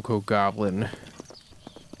Boko Goblin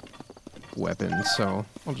weapon, so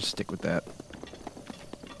I'll just stick with that.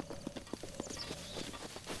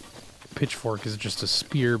 Pitchfork is just a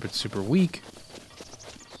spear, but super weak.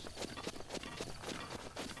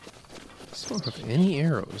 I still don't have any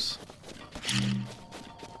arrows.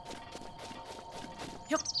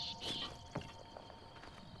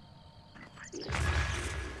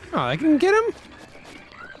 Oh, I can get him?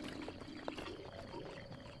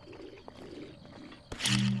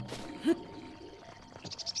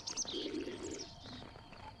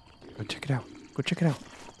 Go check it out. Go check it out.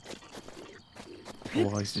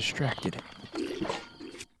 While he's distracted.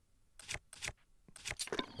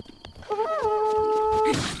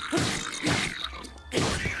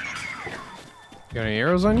 Got any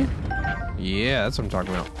arrows on you? Yeah, that's what I'm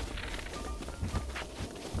talking about.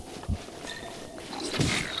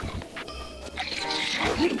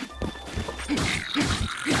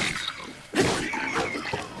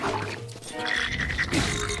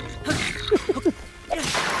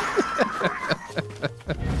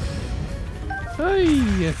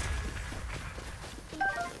 Hey.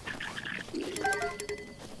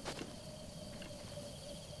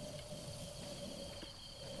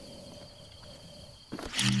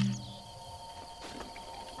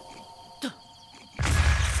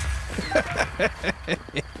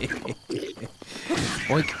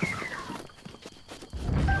 Oink.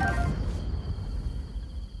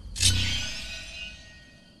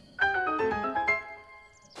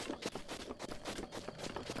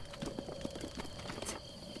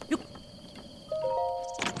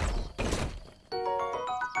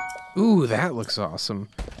 Ooh, that looks awesome.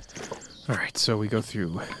 Alright, so we go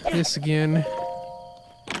through this again.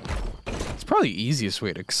 It's probably the easiest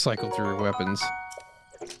way to cycle through your weapons.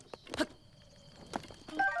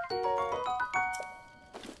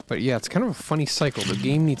 But yeah, it's kind of a funny cycle. The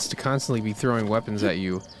game needs to constantly be throwing weapons at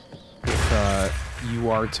you if you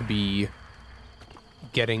are to be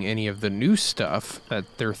getting any of the new stuff that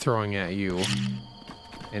they're throwing at you.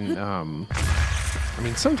 And, I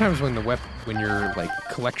mean, sometimes when your, like,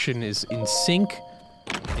 collection is in sync,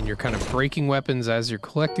 and you're kind of breaking weapons as you're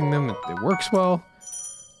collecting them, it works well.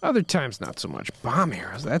 Other times, not so much. Bomb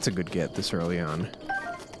arrows, that's a good get this early on.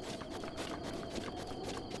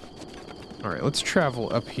 Alright, let's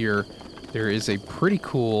travel up here. There is a pretty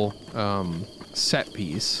cool set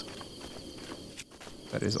piece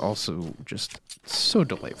that is also just so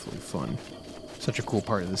delightfully fun. Such a cool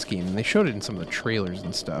part of this game. And they showed it in some of the trailers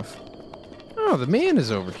and stuff. Oh, the man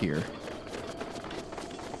is over here.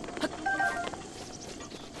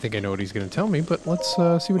 I think I know what he's going to tell me, but let's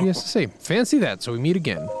see what he has to say. Fancy that, so we meet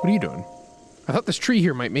again. What are you doing? I thought this tree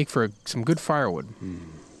here might make for some good firewood.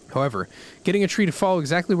 However, getting a tree to follow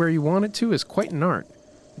exactly where you want it to is quite an art.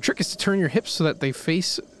 The trick is to turn your hips so that they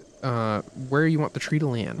face where you want the tree to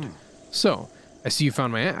land. So, I see you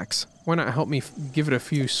found my axe. Why not help me give it a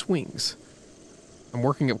few swings? I'm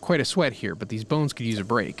working up quite a sweat here, but these bones could use a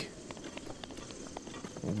break.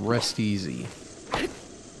 Rest easy.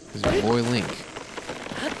 Because your boy Link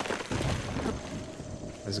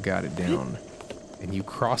has got it down. And you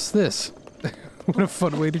cross this. What a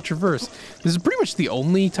fun way to traverse. This is pretty much the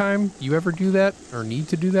only time you ever do that, or need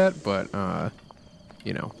to do that, but,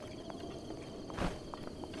 you know.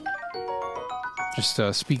 Just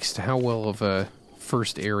speaks to how well of a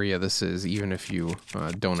first area this is, even if you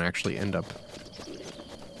don't actually end up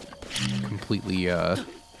completely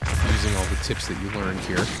using all the tips that you learned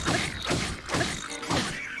here.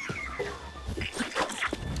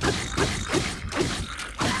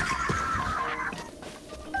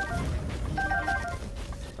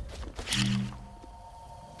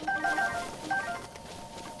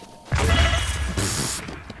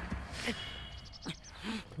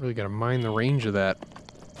 Really gotta mind the range of that.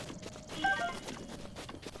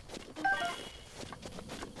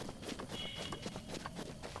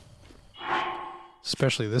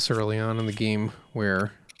 Especially this early on in the game,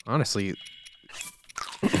 where, honestly,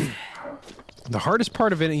 the hardest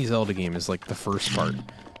part of any Zelda game is, like, the first part.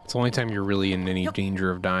 It's the only time you're really in any danger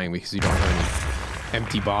of dying, because you don't have any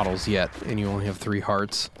empty bottles yet, and you only have 3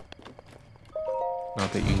 hearts.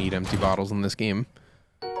 Not that you need empty bottles in this game.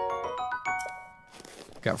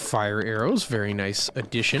 Got fire arrows, very nice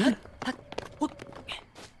addition.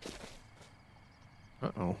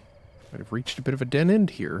 Uh-oh. Might have reached a bit of a dead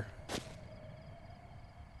end here.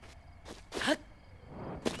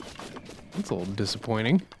 That's a little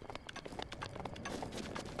disappointing.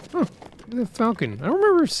 Huh, the falcon. I don't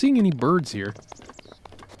remember seeing any birds here.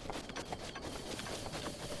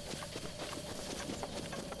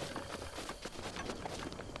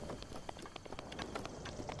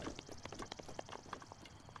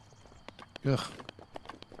 Ugh.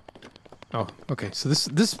 Oh, okay. So this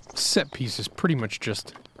set piece is pretty much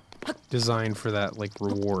just designed for that, like,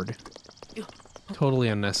 reward. Totally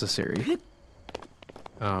unnecessary.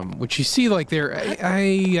 Which you see, like, there,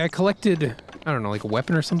 I collected, I don't know, like a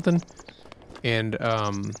weapon or something, and,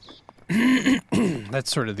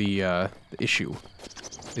 that's sort of the issue,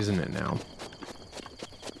 isn't it now?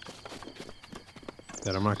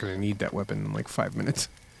 That I'm not gonna need that weapon in, like, 5 minutes.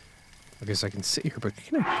 I guess I can sit here, but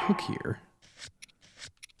can I cook here?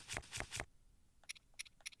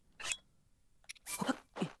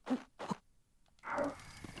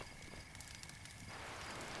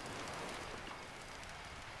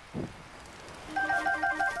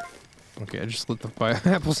 Okay, I just lit the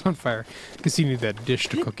apples on fire because you need that dish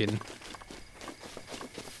to cook in.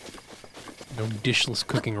 No dishless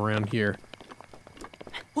cooking around here.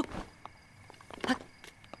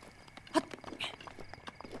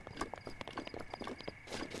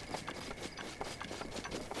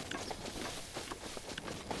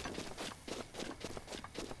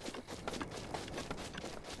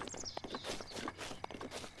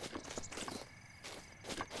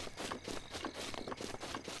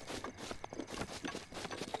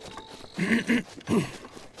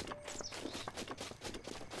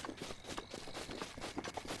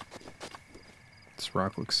 This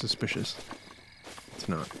rock looks suspicious. It's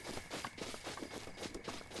not.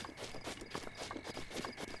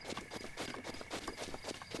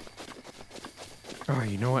 Oh,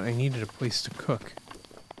 you know what? I needed a place to cook.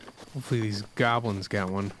 Hopefully these goblins got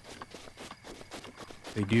one.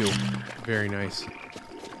 They do. Very nice.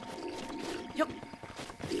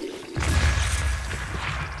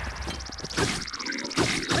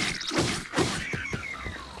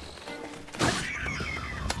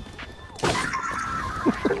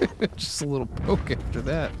 Just a little poke after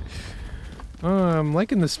that. I'm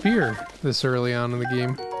liking the spear this early on in the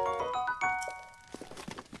game.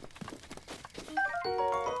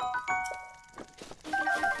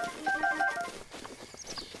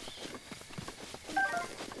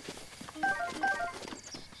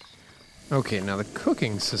 Okay, now the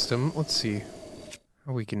cooking system, let's see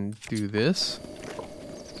how we can do this.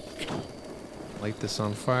 Light this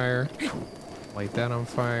on fire, light that on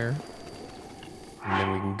fire, and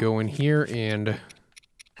then we can go in here and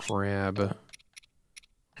grab,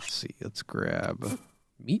 let's see, let's grab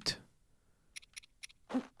meat.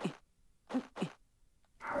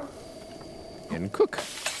 And cook.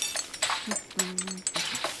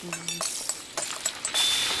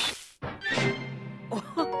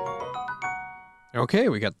 Okay,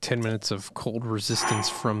 we got 10 minutes of cold resistance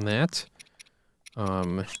from that.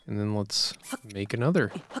 And then let's make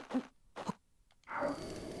another.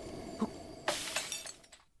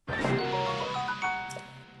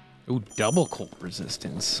 Ooh, double cold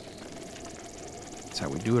resistance. That's how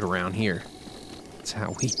we do it around here. That's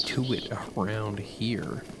how we do it around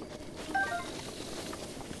here.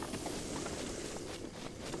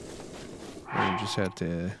 We just have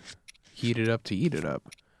to heat it up to eat it up.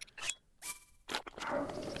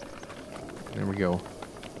 There we go.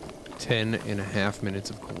 10.5 minutes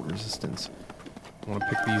of cold resistance. I want to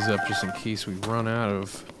pick these up just in case we run out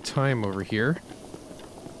of time over here.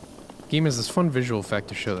 Game has this fun visual effect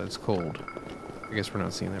to show that it's cold. I guess we're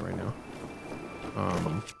not seeing that right now.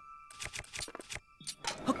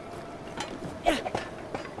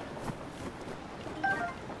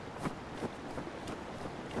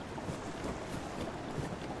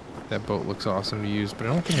 That boat looks awesome to use, but I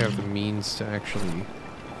don't think I have the means to actually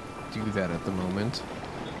do that at the moment.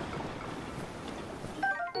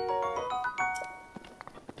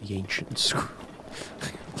 The ancient screw.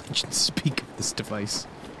 Legends speak of this device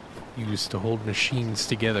used to hold machines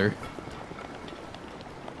together.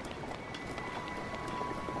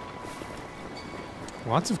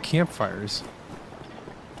 Lots of campfires.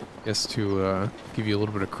 Guess to give you a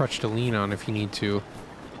little bit of crutch to lean on if you need to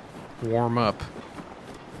warm up.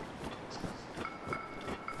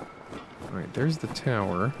 Alright, there's the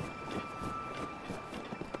tower.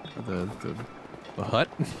 The hut?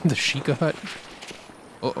 The Sheikah hut?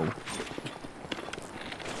 Uh-oh.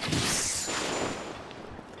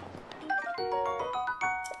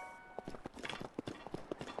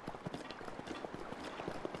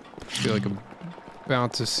 I feel like I'm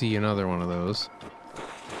about to see another one of those.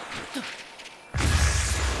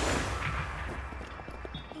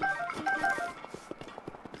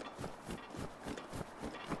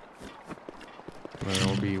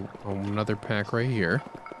 There'll be another pack right here.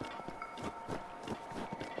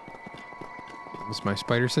 Is my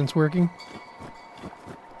spider sense working?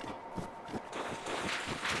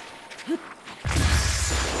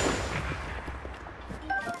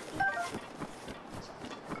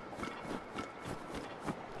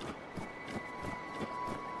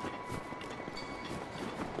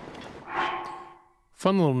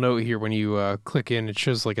 Fun little note here, when you click in, it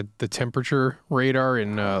shows like the temperature radar,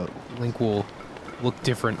 and Link will look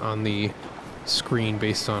different on the screen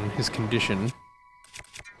based on his condition.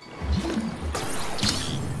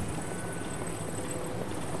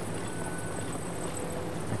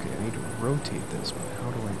 Okay, I need to rotate this, but how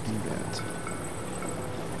do I do that?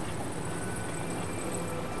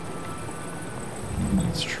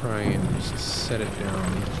 Let's try and just set it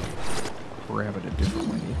down, grab it a different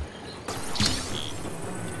way.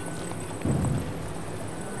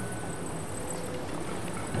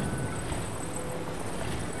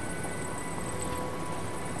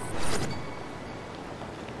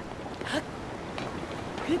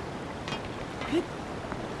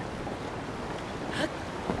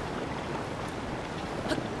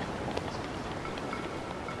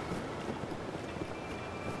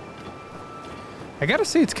 I gotta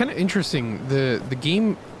say, it's kind of interesting. The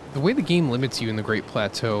way the game limits you in the Great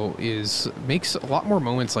Plateau makes a lot more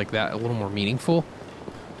moments like that a little more meaningful.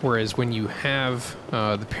 Whereas when you have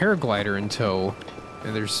the paraglider in tow,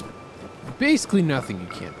 and there's basically nothing you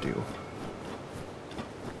can't do.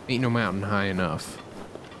 Ain't no mountain high enough,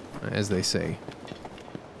 as they say.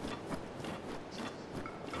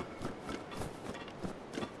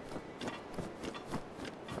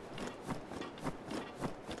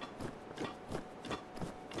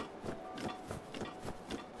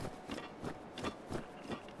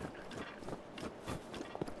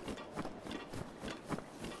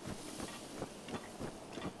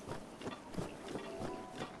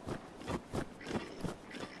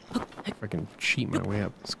 If I can cheat my way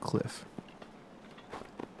up this cliff.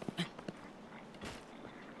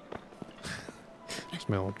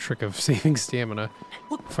 my little trick of saving stamina.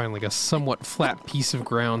 Find like a somewhat flat piece of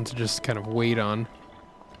ground to just kind of wait on.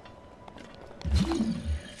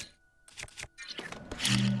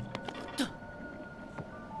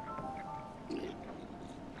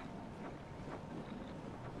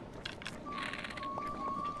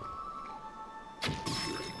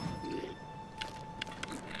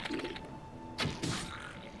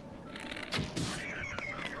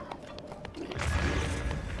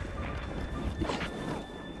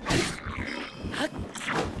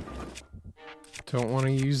 Don't want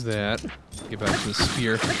to use that. Get back to the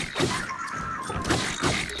spear.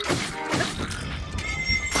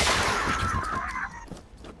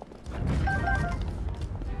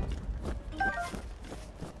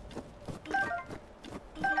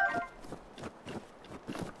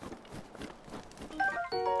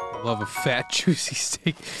 Love a fat, juicy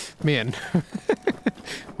steak. Man,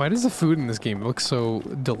 why does the food in this game look so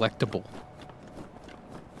delectable?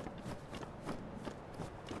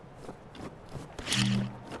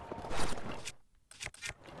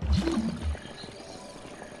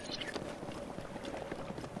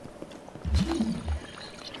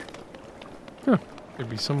 There'd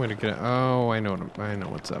be some way to get it. Oh, I know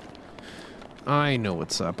what's up. I know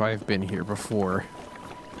what's up. I've been here before.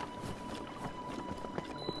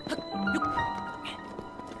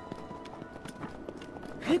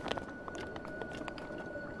 I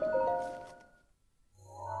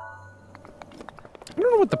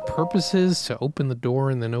don't know what the purpose is to open the door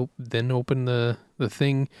and then open the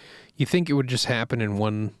thing. You think it would just happen in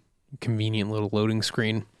one convenient little loading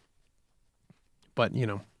screen. But, you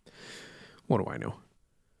know, what do I know?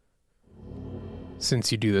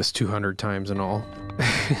 Since you do this 200 times and all.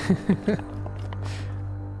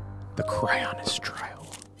 The Cryonis trial.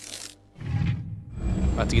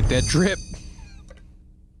 About to get that drip.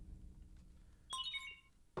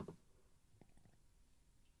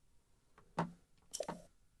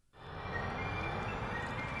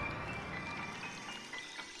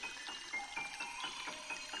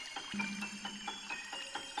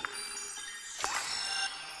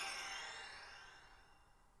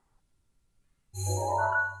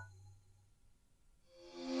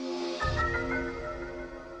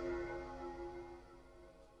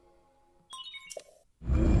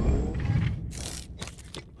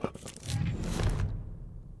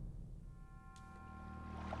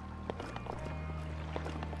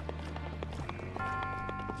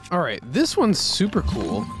 Alright, this one's super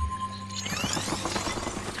cool.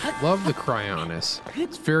 Love the Cryonis.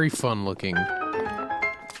 It's very fun looking.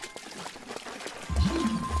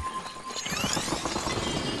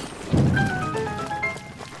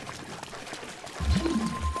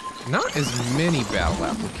 Not as many battle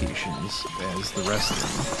applications as the rest of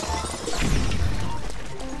them.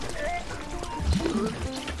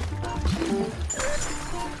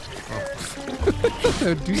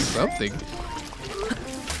 Oh. Do something.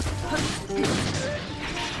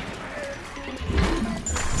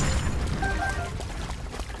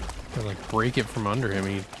 Like break it from under him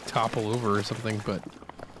and he'd topple over or something, but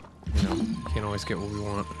you know, can't always get what we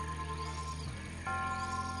want.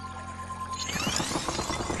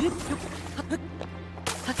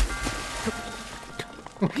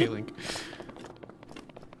 Okay, Link.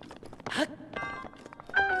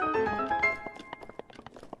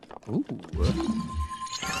 Ooh.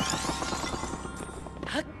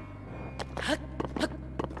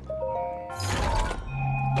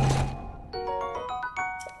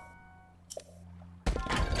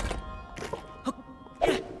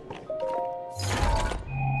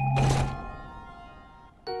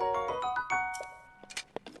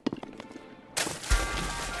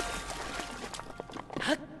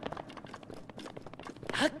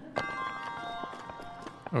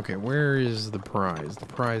 Okay, where is the prize? The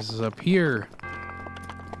prize is up here.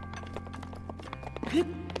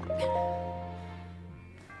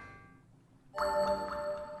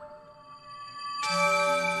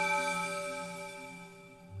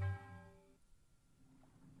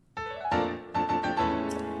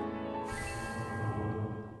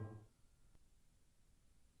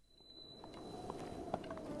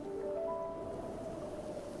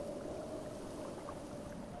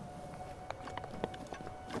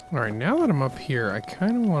 Alright, now that I'm up here, I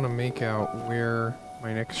kind of want to make out where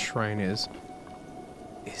my next shrine is.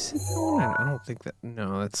 Is it that one? I don't think that...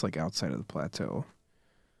 No, that's like outside of the plateau.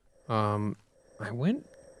 I went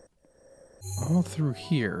all through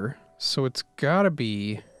here, so it's gotta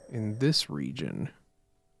be in this region.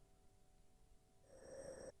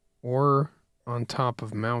 Or on top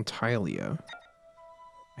of Mount Hylia.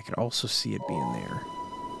 I could also see it being there.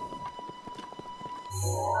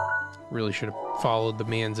 Really should have followed the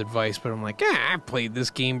man's advice, but I'm like, I've played this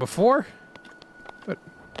game before. But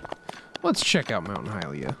let's check out Mount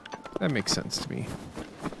Hylia. That makes sense to me.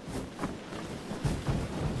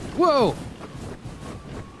 Whoa!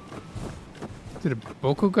 Did a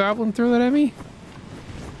Boko Goblin throw that at me?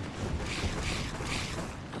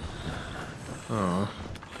 Oh.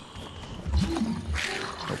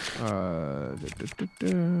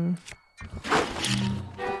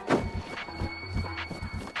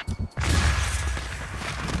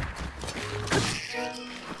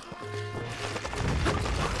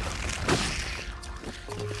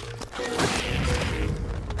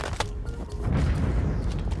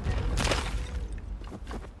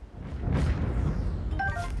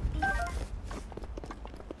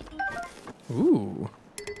 Ooh.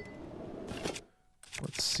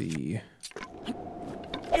 Let's see.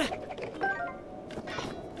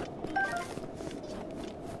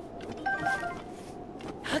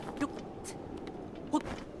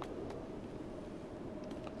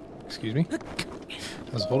 Excuse me?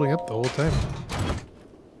 I was holding up the whole time.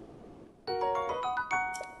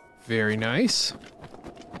 Very nice.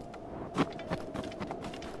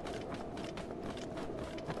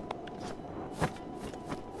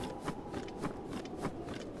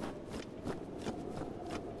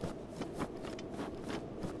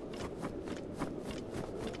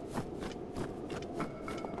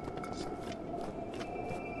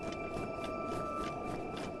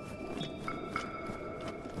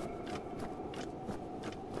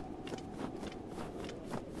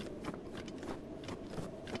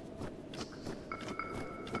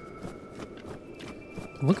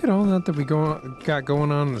 Look at all that we got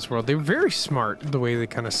going on in this world. They were very smart the way they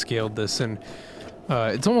kind of scaled this, and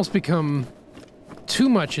it's almost become too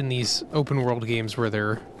much in these open world games where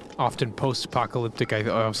they're often post-apocalyptic. I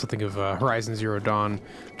also think of Horizon Zero Dawn,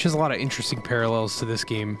 which has a lot of interesting parallels to this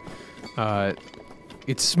game.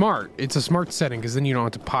 It's smart. It's a smart setting because then you don't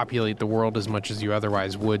have to populate the world as much as you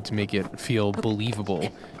otherwise would to make it feel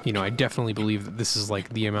believable. You know, I definitely believe that this is like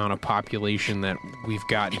the amount of population that we've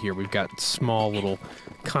got here. We've got small little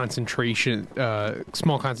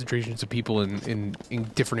small concentrations of people in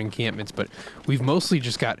different encampments, but we've mostly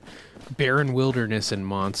just got barren wilderness and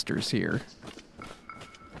monsters here.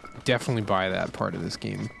 Definitely buy that part of this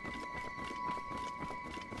game.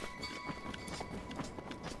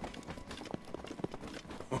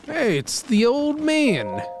 Hey, it's the old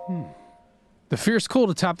man. The fierce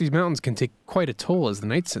cold atop these mountains can take quite a toll as the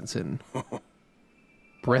night sets in.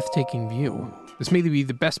 Breathtaking view. This may be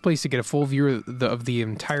the best place to get a full view of the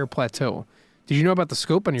entire plateau. Did you know about the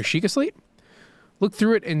scope on your Sheikah slate? Look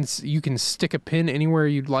through it and you can stick a pin anywhere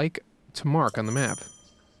you'd like to mark on the map.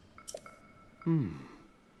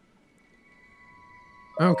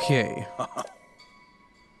 Okay.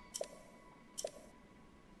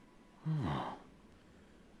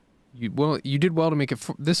 You did well to make it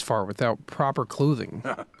this far without proper clothing.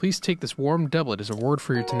 Please take this warm doublet as a reward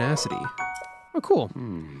for your tenacity. Oh, cool.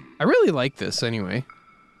 I really like this anyway.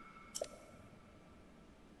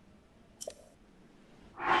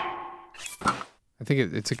 I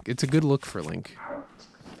think it's a good look for Link.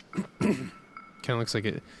 Kind of looks like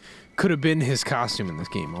it could have been his costume in this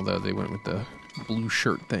game, although they went with the blue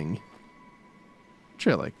shirt thing, which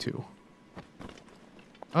I like too.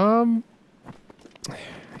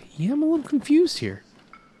 Yeah, I'm a little confused here.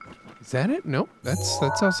 Is that it? Nope. That's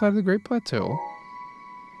outside the Great Plateau.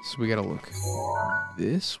 So we gotta look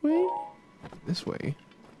this way? This way?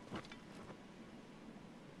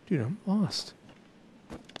 Dude, I'm lost.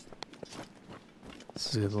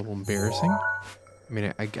 This is a little embarrassing. I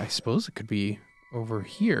mean, I suppose it could be over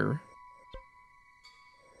here.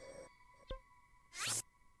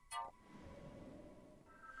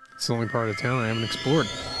 It's the only part of town I haven't explored.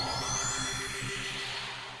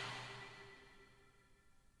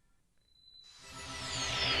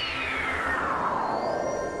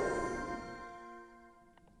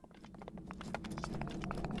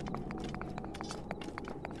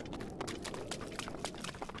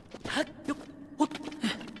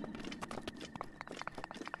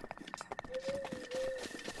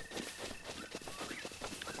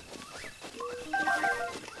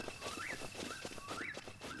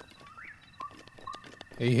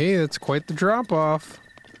 Hey, that's quite the drop-off.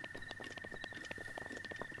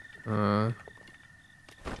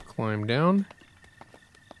 Climb down.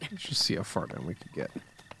 Let's just see how far down we could get.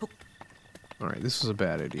 Alright, this was a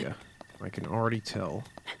bad idea. I can already tell.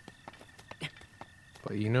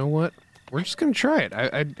 But you know what? We're just gonna try it.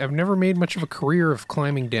 I've never made much of a career of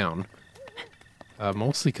climbing down.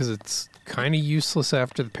 Mostly because it's kind of useless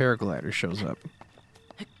after the paraglider shows up.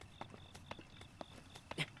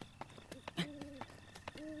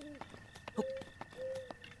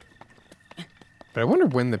 But I wonder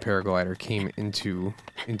when the paraglider came into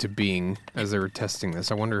being as they were testing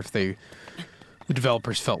this. I wonder if the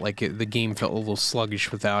developers felt like the game felt a little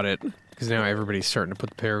sluggish without it, because now everybody's starting to put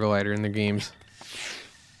the paraglider in their games.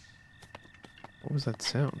 What was that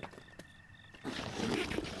sound?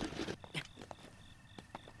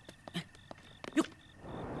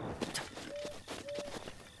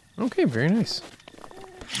 Okay, very nice.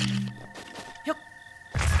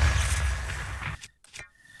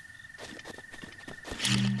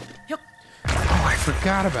 Oh, I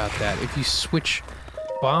forgot about that. If you switch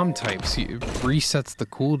bomb types, it resets the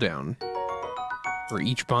cooldown. Or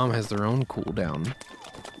each bomb has their own cooldown.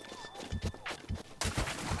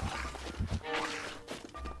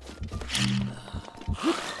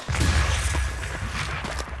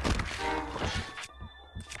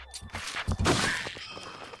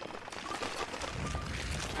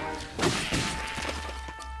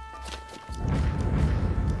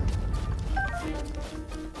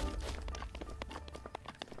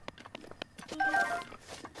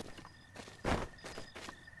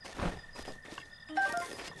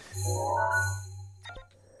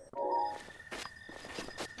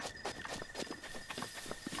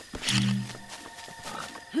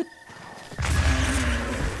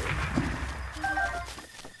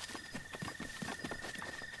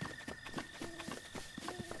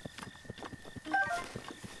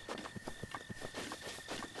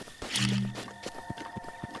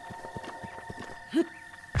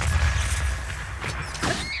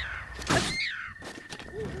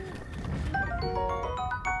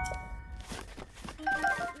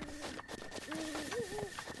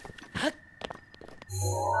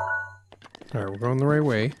 Alright, we're going the right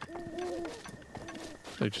way.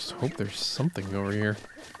 I just hope there's something over here.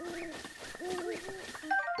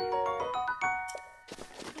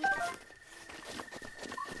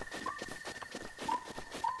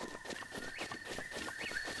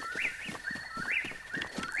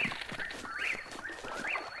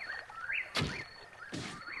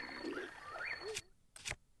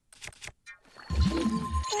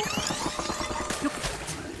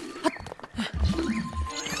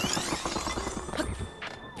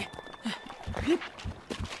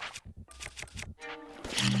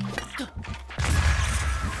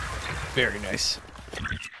 Very nice.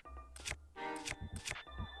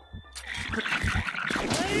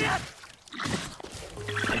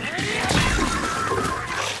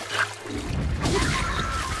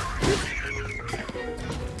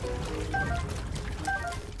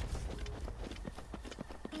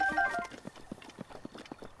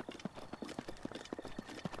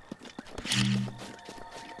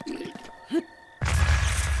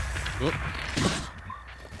 Whoop.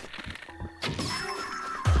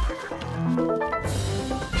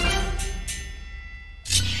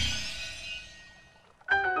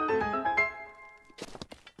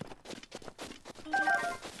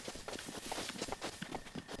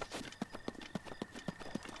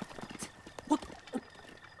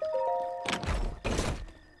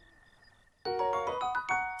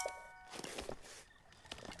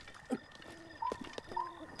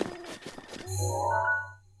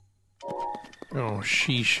 Oh,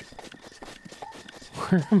 sheesh.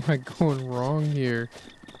 Where am I going wrong here?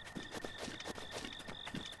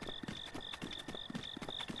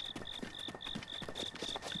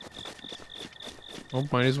 Well,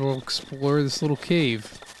 might as well explore this little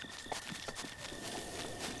cave.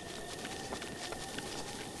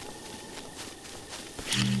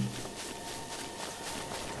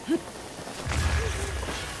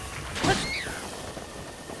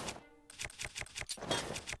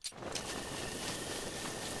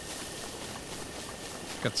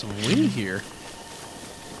 Got some wind here.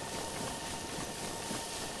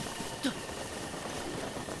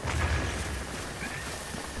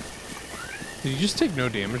 Did you just take no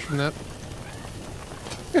damage from that?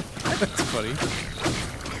 That's funny.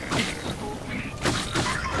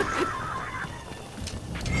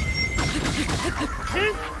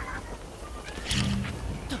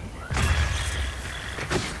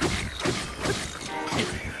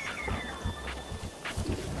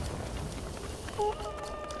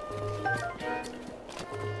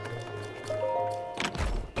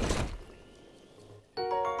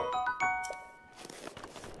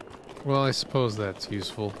 Well, I suppose that's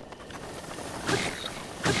useful.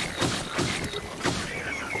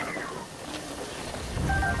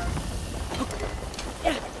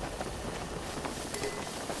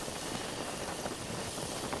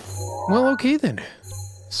 Well, okay then.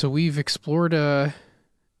 So we've explored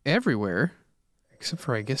everywhere, except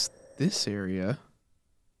for I guess this area.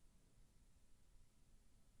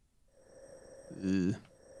 Let's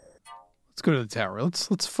go to the tower.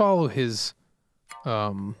 Let's follow his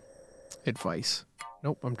advice.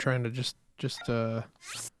 Nope, I'm trying to just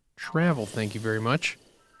travel. Thank you very much.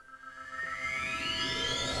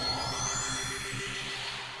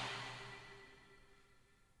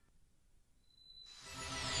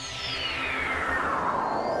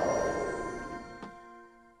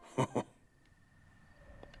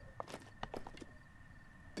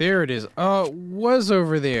 There it is. Oh, it was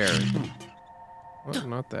over there. What?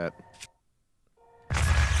 Not that.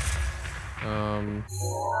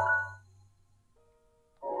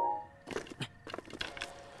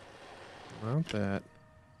 Not that.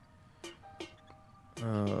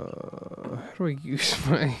 How do I use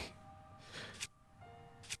my...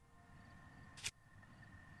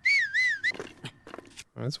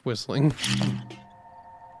 Oh, that's whistling.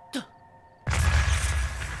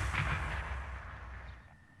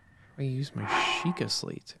 I use my Sheikah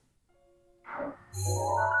slate.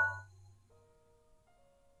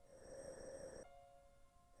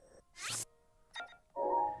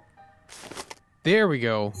 There we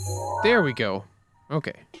go. There we go.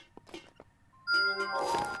 Okay.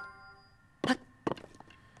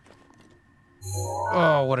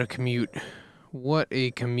 Oh, what a commute. What a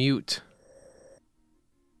commute.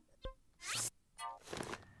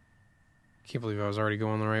 Can't believe I was already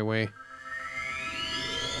going the right way.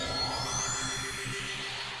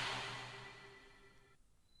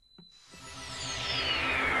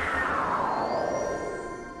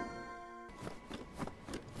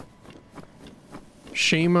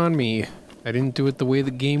 Shame on me. I didn't do it the way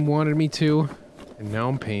the game wanted me to, and now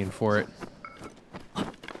I'm paying for it. I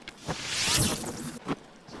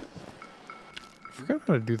forgot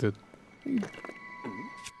how to do the...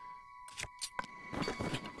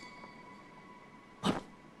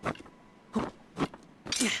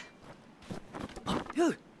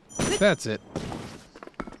 That's it.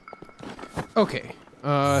 Okay.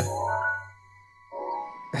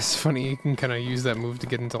 It's funny, you can kind of use that move to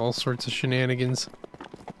get into all sorts of shenanigans.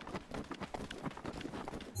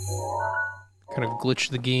 Kind of glitch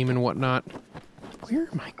the game and whatnot. Where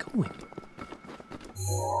am I going?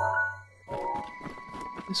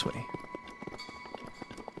 This way.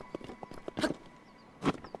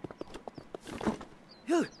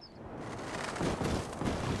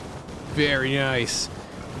 Very nice.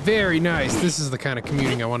 Very nice. This is the kind of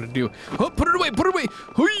commuting I want to do. Oh, put it away! Put it away!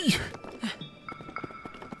 Hoi!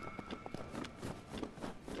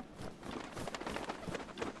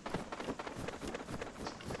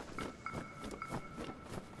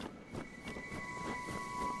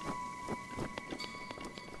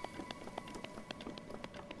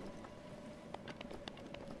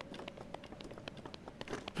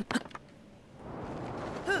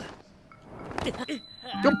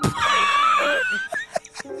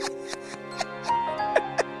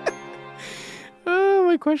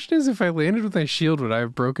 My question is, if I landed with my shield, would I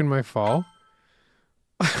have broken my fall?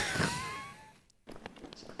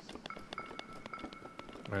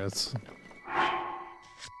 Let's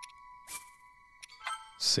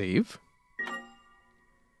save.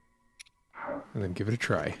 And then give it a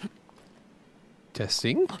try.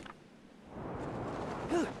 Testing.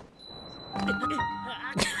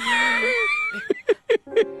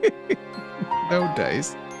 No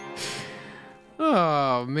dice.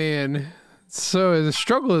 Oh, man. So the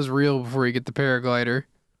struggle is real before you get the paraglider.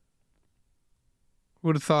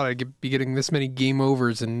 Would have thought I'd be getting this many game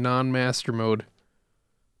overs in non-master mode.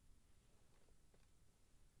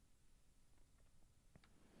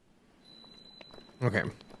 Okay,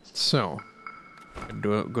 so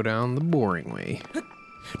go down the boring way.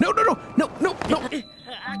 No, no, no, no, no, no!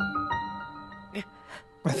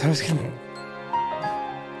 I thought I was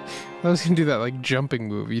gonna do that like jumping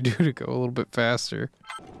move you do to go a little bit faster.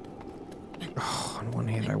 Oh, on one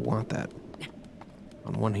hand, I want that.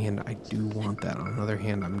 On one hand, I do want that. On the other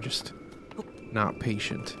hand, I'm just not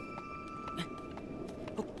patient.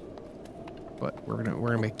 But we're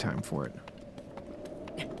gonna make time for it.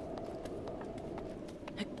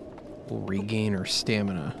 We'll regain our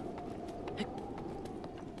stamina.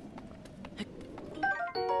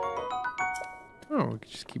 Oh, we can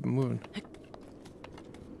just keep moving.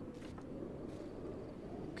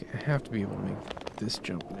 Okay, I have to be able to make this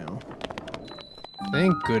jump now.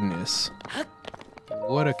 Thank goodness.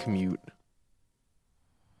 What a commute.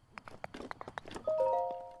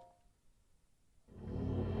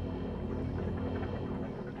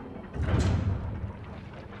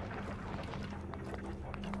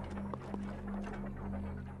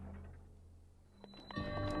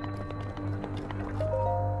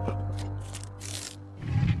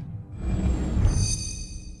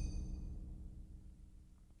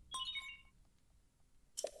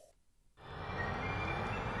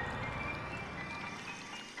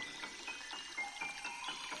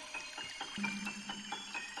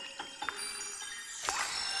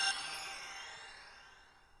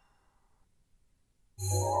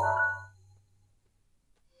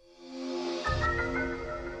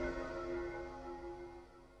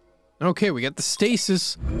 Okay, we got the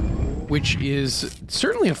stasis, which is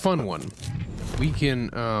certainly a fun one. We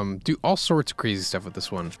can do all sorts of crazy stuff with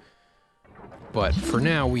this one. But for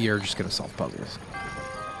now, we are just going to solve puzzles.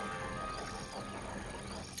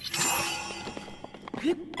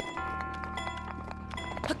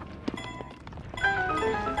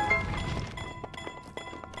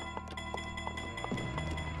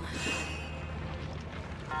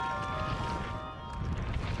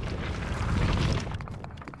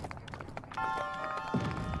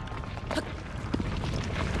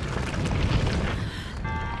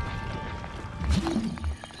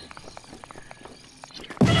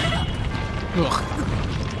 Ugh.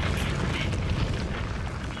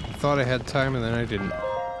 I thought I had time and then I didn't.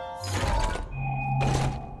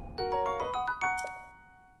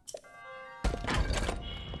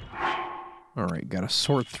 Alright, gotta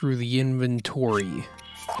sort through the inventory.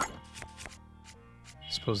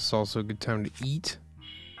 Suppose it's also a good time to eat.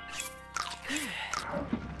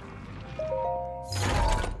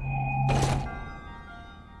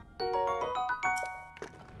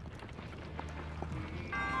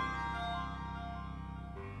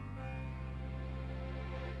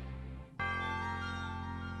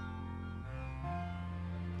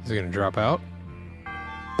 Is it gonna drop out?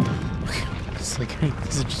 It's like,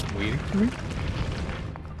 is it just waiting for me?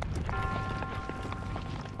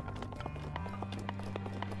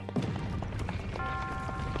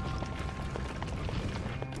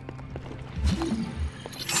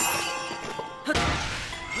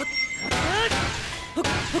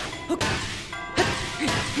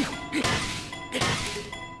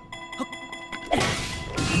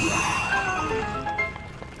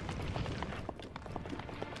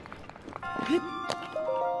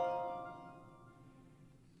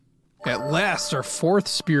 At last, our 4th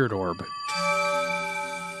spirit orb.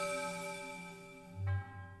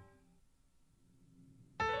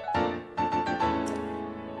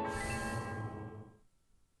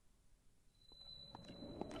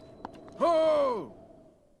 Oh!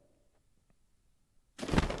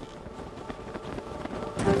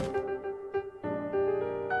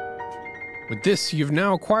 With this, you've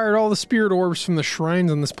now acquired all the spirit orbs from the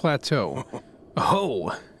shrines on this plateau.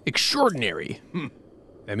 Oh, extraordinary.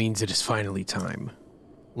 That means it is finally time.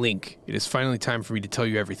 Link, it is finally time for me to tell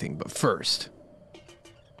you everything, but first...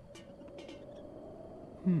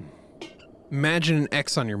 Imagine an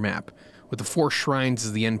X on your map, with the 4 shrines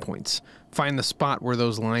as the endpoints. Find the spot where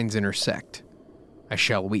those lines intersect. I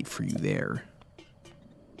shall wait for you there.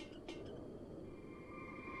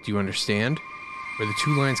 Do you understand? Where the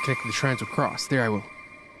 2 lines connecting the shrines will cross. There I will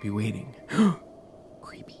be waiting.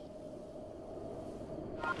 Creepy.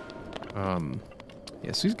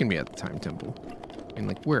 Yeah, so he's gonna be at the Time Temple. I mean,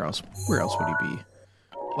 like, where else would he be?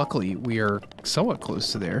 Luckily, we are somewhat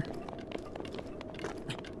close to there.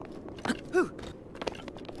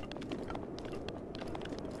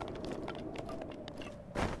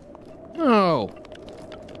 Oh!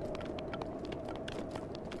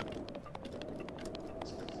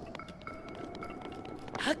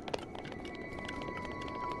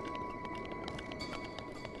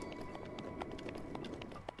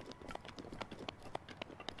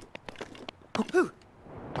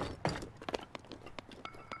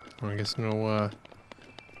 I guess no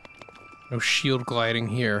shield gliding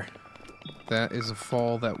here. That is a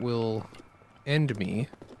fall that will end me.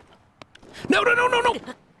 No!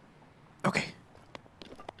 Okay.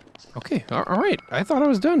 Okay, alright. I thought I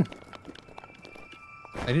was done.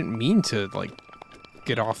 I didn't mean to, like,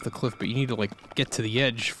 get off the cliff, but you need to, like, get to the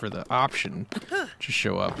edge for the option to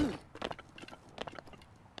show up.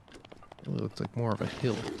 It looks like more of a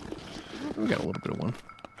hill. We got a little bit of one.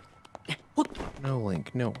 No,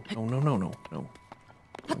 Link. No.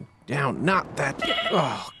 Down. Not that.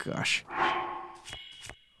 Oh, gosh.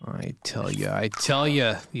 I tell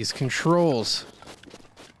ya. These controls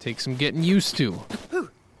take some getting used to.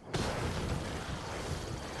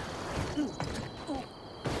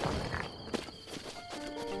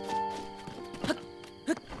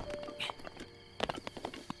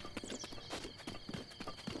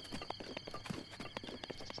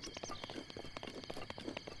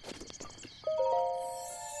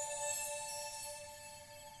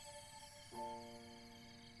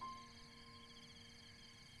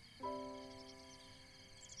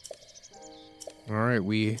 Alright,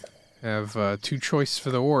 we have 2 choices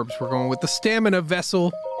for the orbs. We're going with the stamina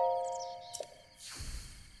vessel.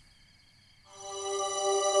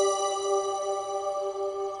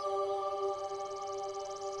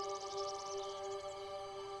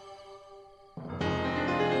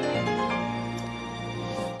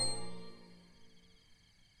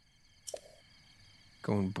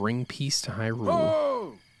 Go and bring peace to Hyrule.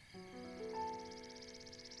 Oh!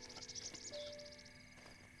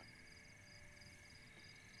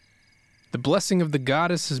 The blessing of the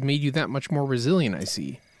goddess has made you that much more resilient, I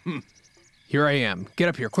see. Here I am. Get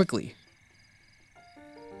up here, quickly.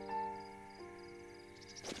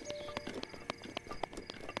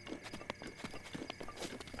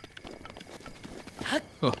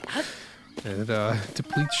 Oh. It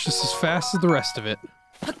depletes just as fast as the rest of it.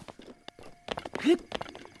 Right,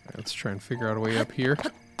 let's try and figure out a way up here.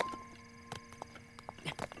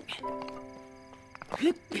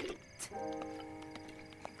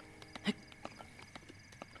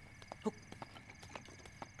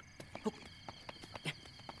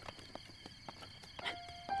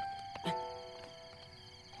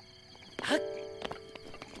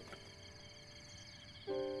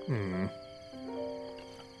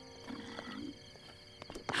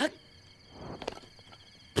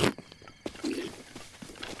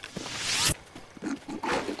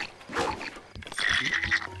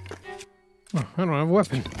 Oh, I don't have a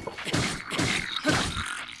weapon.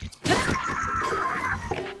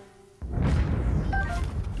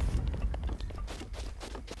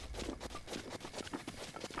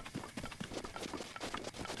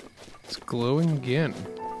 It's glowing again.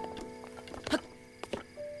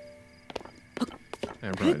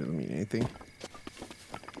 That probably doesn't mean anything.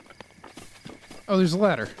 Oh, there's a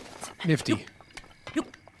ladder. Nifty.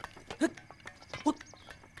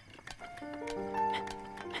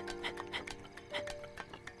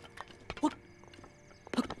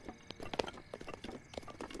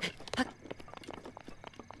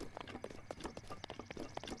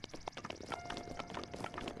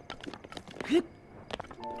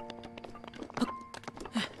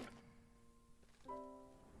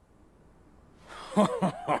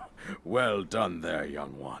 Well done there,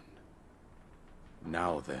 young one.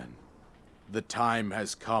 Now then, the time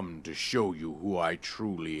has come to show you who I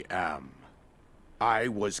truly am. I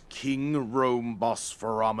was King Rome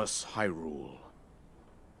Bosphoramus Hyrule.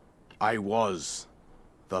 I was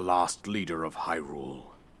the last leader of Hyrule,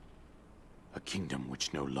 a kingdom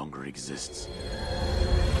which no longer exists.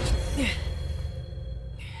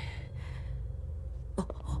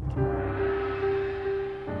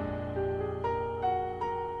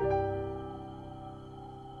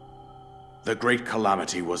 The Great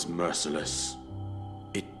Calamity was merciless.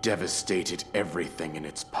 It devastated everything in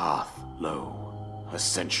its path, lo, a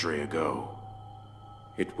century ago.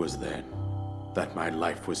 It was then that my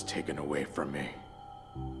life was taken away from me.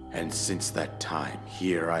 And since that time,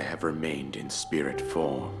 here I have remained in spirit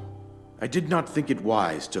form. I did not think it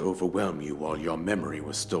wise to overwhelm you while your memory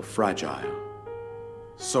was still fragile.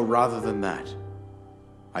 So rather than that,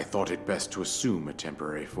 I thought it best to assume a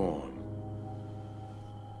temporary form.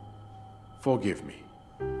 Forgive me.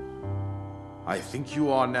 I think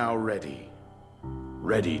you are now ready.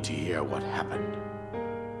 Ready to hear what happened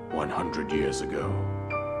 100 years ago.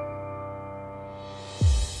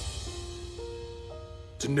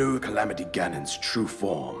 To know Calamity Ganon's true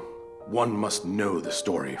form, one must know the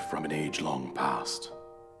story from an age long past.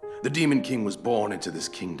 The Demon King was born into this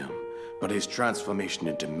kingdom, but his transformation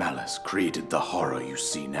into malice created the horror you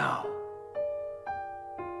see now.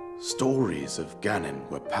 Stories of Ganon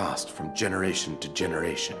were passed from generation to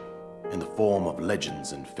generation in the form of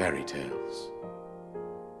legends and fairy tales.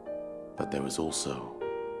 But there was also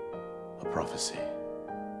a prophecy.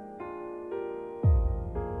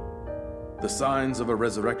 The signs of a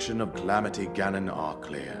resurrection of Calamity Ganon are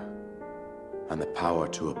clear, and the power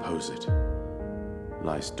to oppose it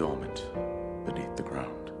lies dormant beneath the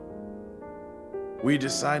ground. We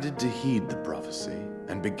decided to heed the prophecy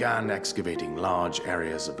and began excavating large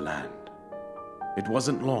areas of land. It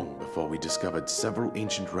wasn't long before we discovered several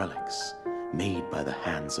ancient relics made by the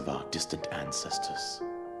hands of our distant ancestors.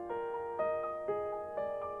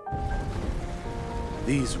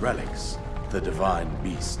 These relics, the divine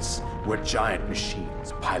beasts, were giant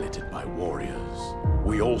machines piloted by warriors.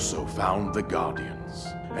 We also found the Guardians,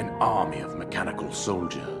 an army of mechanical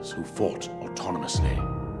soldiers who fought autonomously.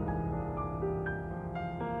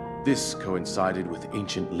 This coincided with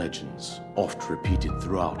ancient legends, oft repeated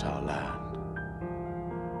throughout our land.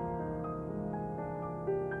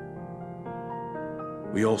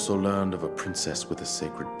 We also learned of a princess with a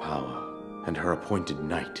sacred power, and her appointed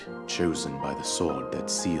knight, chosen by the sword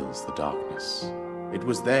that seals the darkness. It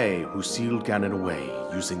was they who sealed Ganon away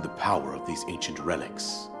using the power of these ancient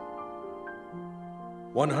relics.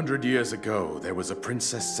 100 years ago, there was a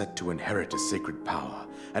princess set to inherit a sacred power,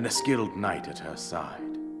 and a skilled knight at her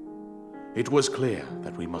side. It was clear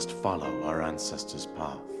that we must follow our ancestors'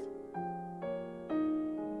 path.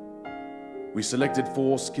 We selected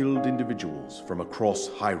 4 skilled individuals from across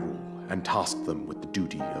Hyrule and tasked them with the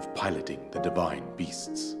duty of piloting the divine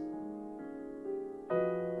beasts.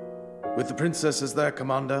 With the princess as their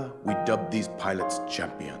commander, we dubbed these pilots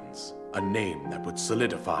champions, a name that would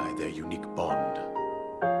solidify their unique bond.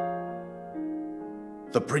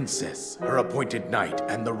 The princess, her appointed knight,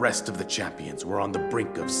 and the rest of the champions were on the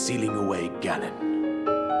brink of sealing away Ganon.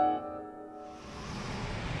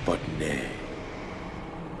 But nay.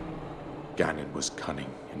 Ganon was cunning,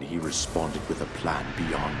 and he responded with a plan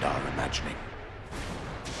beyond our imagining.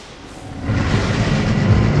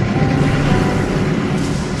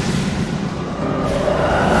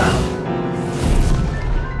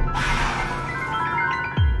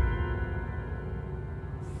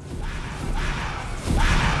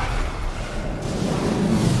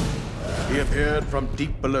 He appeared from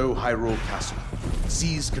deep below Hyrule Castle,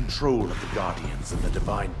 seized control of the Guardians and the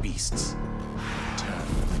Divine Beasts, and turned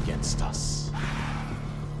them against us.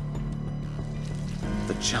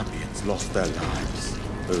 The champions lost their lives,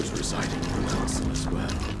 those residing in the castle as well.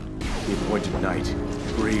 The appointed knight,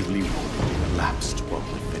 bravely wounded, collapsed while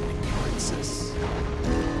defending the princess.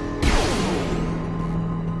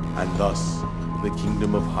 And thus, the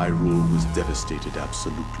kingdom of Hyrule was devastated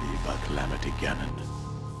absolutely by Calamity Ganon.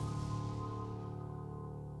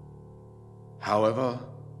 However,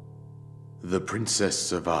 the princess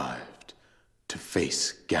survived to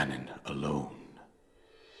face Ganon alone.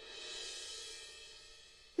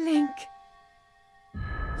 Link,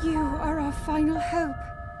 you are our final hope.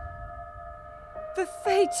 The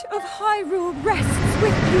fate of Hyrule rests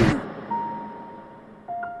with you.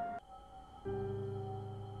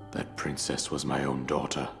 That princess was my own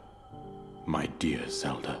daughter, my dear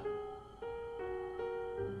Zelda.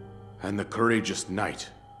 And the courageous knight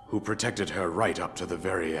who protected her right up to the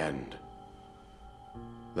very end.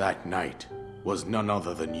 That knight was none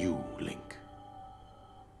other than you, Link.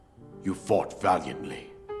 You fought valiantly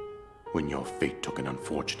when your fate took an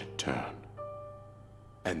unfortunate turn.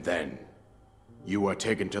 And then, you were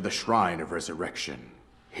taken to the Shrine of Resurrection.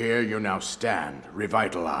 Here you now stand,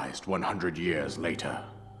 revitalized 100 years later.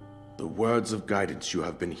 The words of guidance you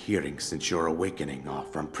have been hearing since your awakening are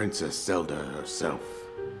from Princess Zelda herself.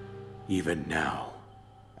 Even now,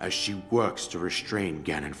 as she works to restrain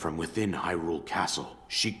Ganon from within Hyrule Castle,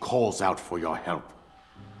 she calls out for your help.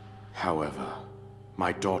 However,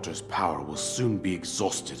 my daughter's power will soon be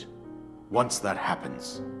exhausted. Once that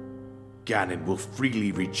happens, Ganon will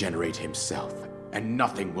freely regenerate himself, and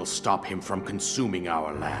nothing will stop him from consuming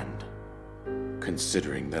our land.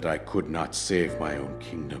 Considering that I could not save my own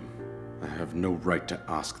kingdom, I have no right to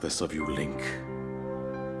ask this of you, Link.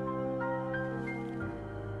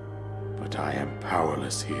 But I am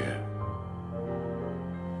powerless here.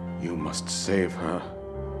 You must save her,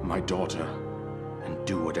 my daughter, and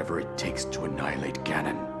do whatever it takes to annihilate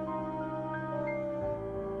Ganon.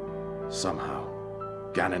 Somehow,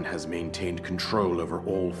 Ganon has maintained control over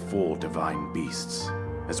all 4 divine beasts,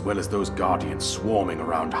 as well as those guardians swarming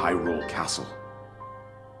around Hyrule Castle.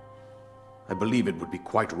 I believe it would be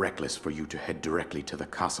quite reckless for you to head directly to the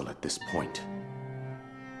castle at this point.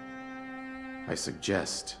 I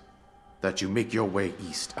suggest that you make your way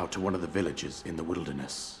east out to one of the villages in the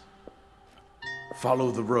wilderness.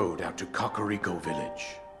 Follow the road out to Kakariko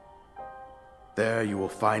Village. There you will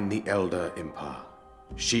find the Elder Impa.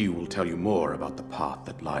 She will tell you more about the path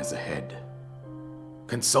that lies ahead.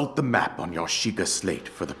 Consult the map on your Sheikah slate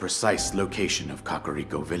for the precise location of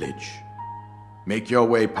Kakariko Village. Make your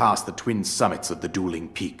way past the twin summits of the dueling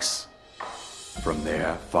peaks. From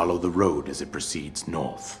there, follow the road as it proceeds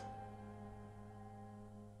north.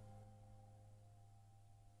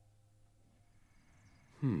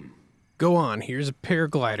 Go on, here's a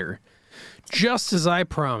paraglider. Just as I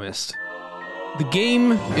promised. The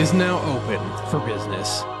game is now open for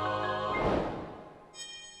business.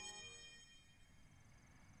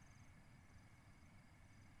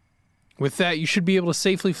 With that, you should be able to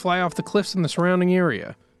safely fly off the cliffs in the surrounding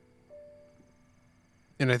area.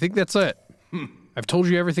 And I think that's it. I've told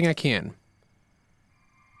you everything I can.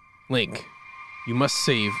 Link, you must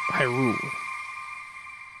save Hyrule.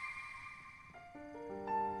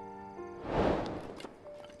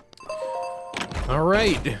 All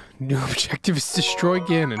right, new objective is destroy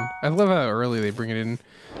Ganon. I love how early they bring it in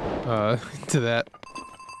to that.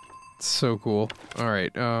 It's so cool. All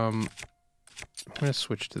right, I'm gonna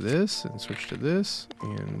switch to this and switch to this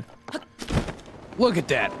and look at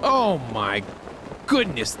that. Oh my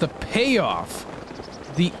goodness, the payoff,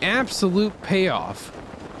 the absolute payoff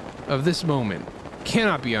of this moment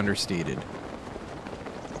cannot be understated.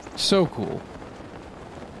 So cool.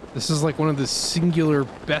 This is like one of the singular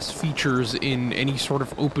best features in any sort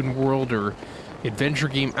of open world or adventure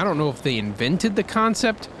game. I don't know if they invented the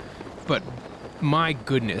concept, but my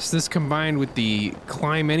goodness, this combined with the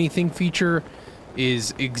climb anything feature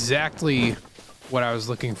is exactly what I was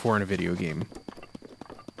looking for in a video game.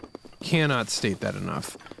 Cannot state that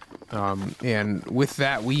enough. And with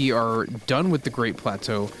that, we are done with the Great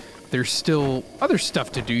Plateau. There's still other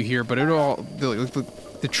stuff to do here, but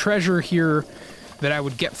the treasure here that I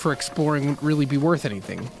would get for exploring wouldn't really be worth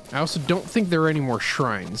anything. I also don't think there are any more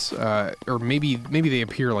shrines, or maybe they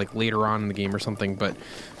appear like later on in the game or something. But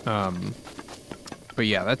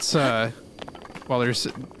yeah, that's while there's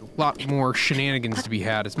a lot more shenanigans to be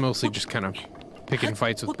had, it's mostly just kind of picking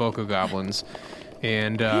fights with Boko goblins.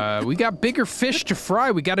 And we got bigger fish to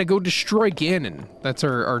fry. We got to go destroy Ganon. That's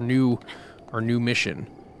our new mission.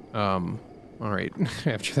 All right,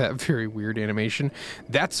 after that very weird animation,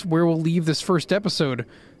 that's where we'll leave this first episode.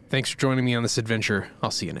 Thanks for joining me on this adventure.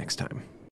 I'll see you next time.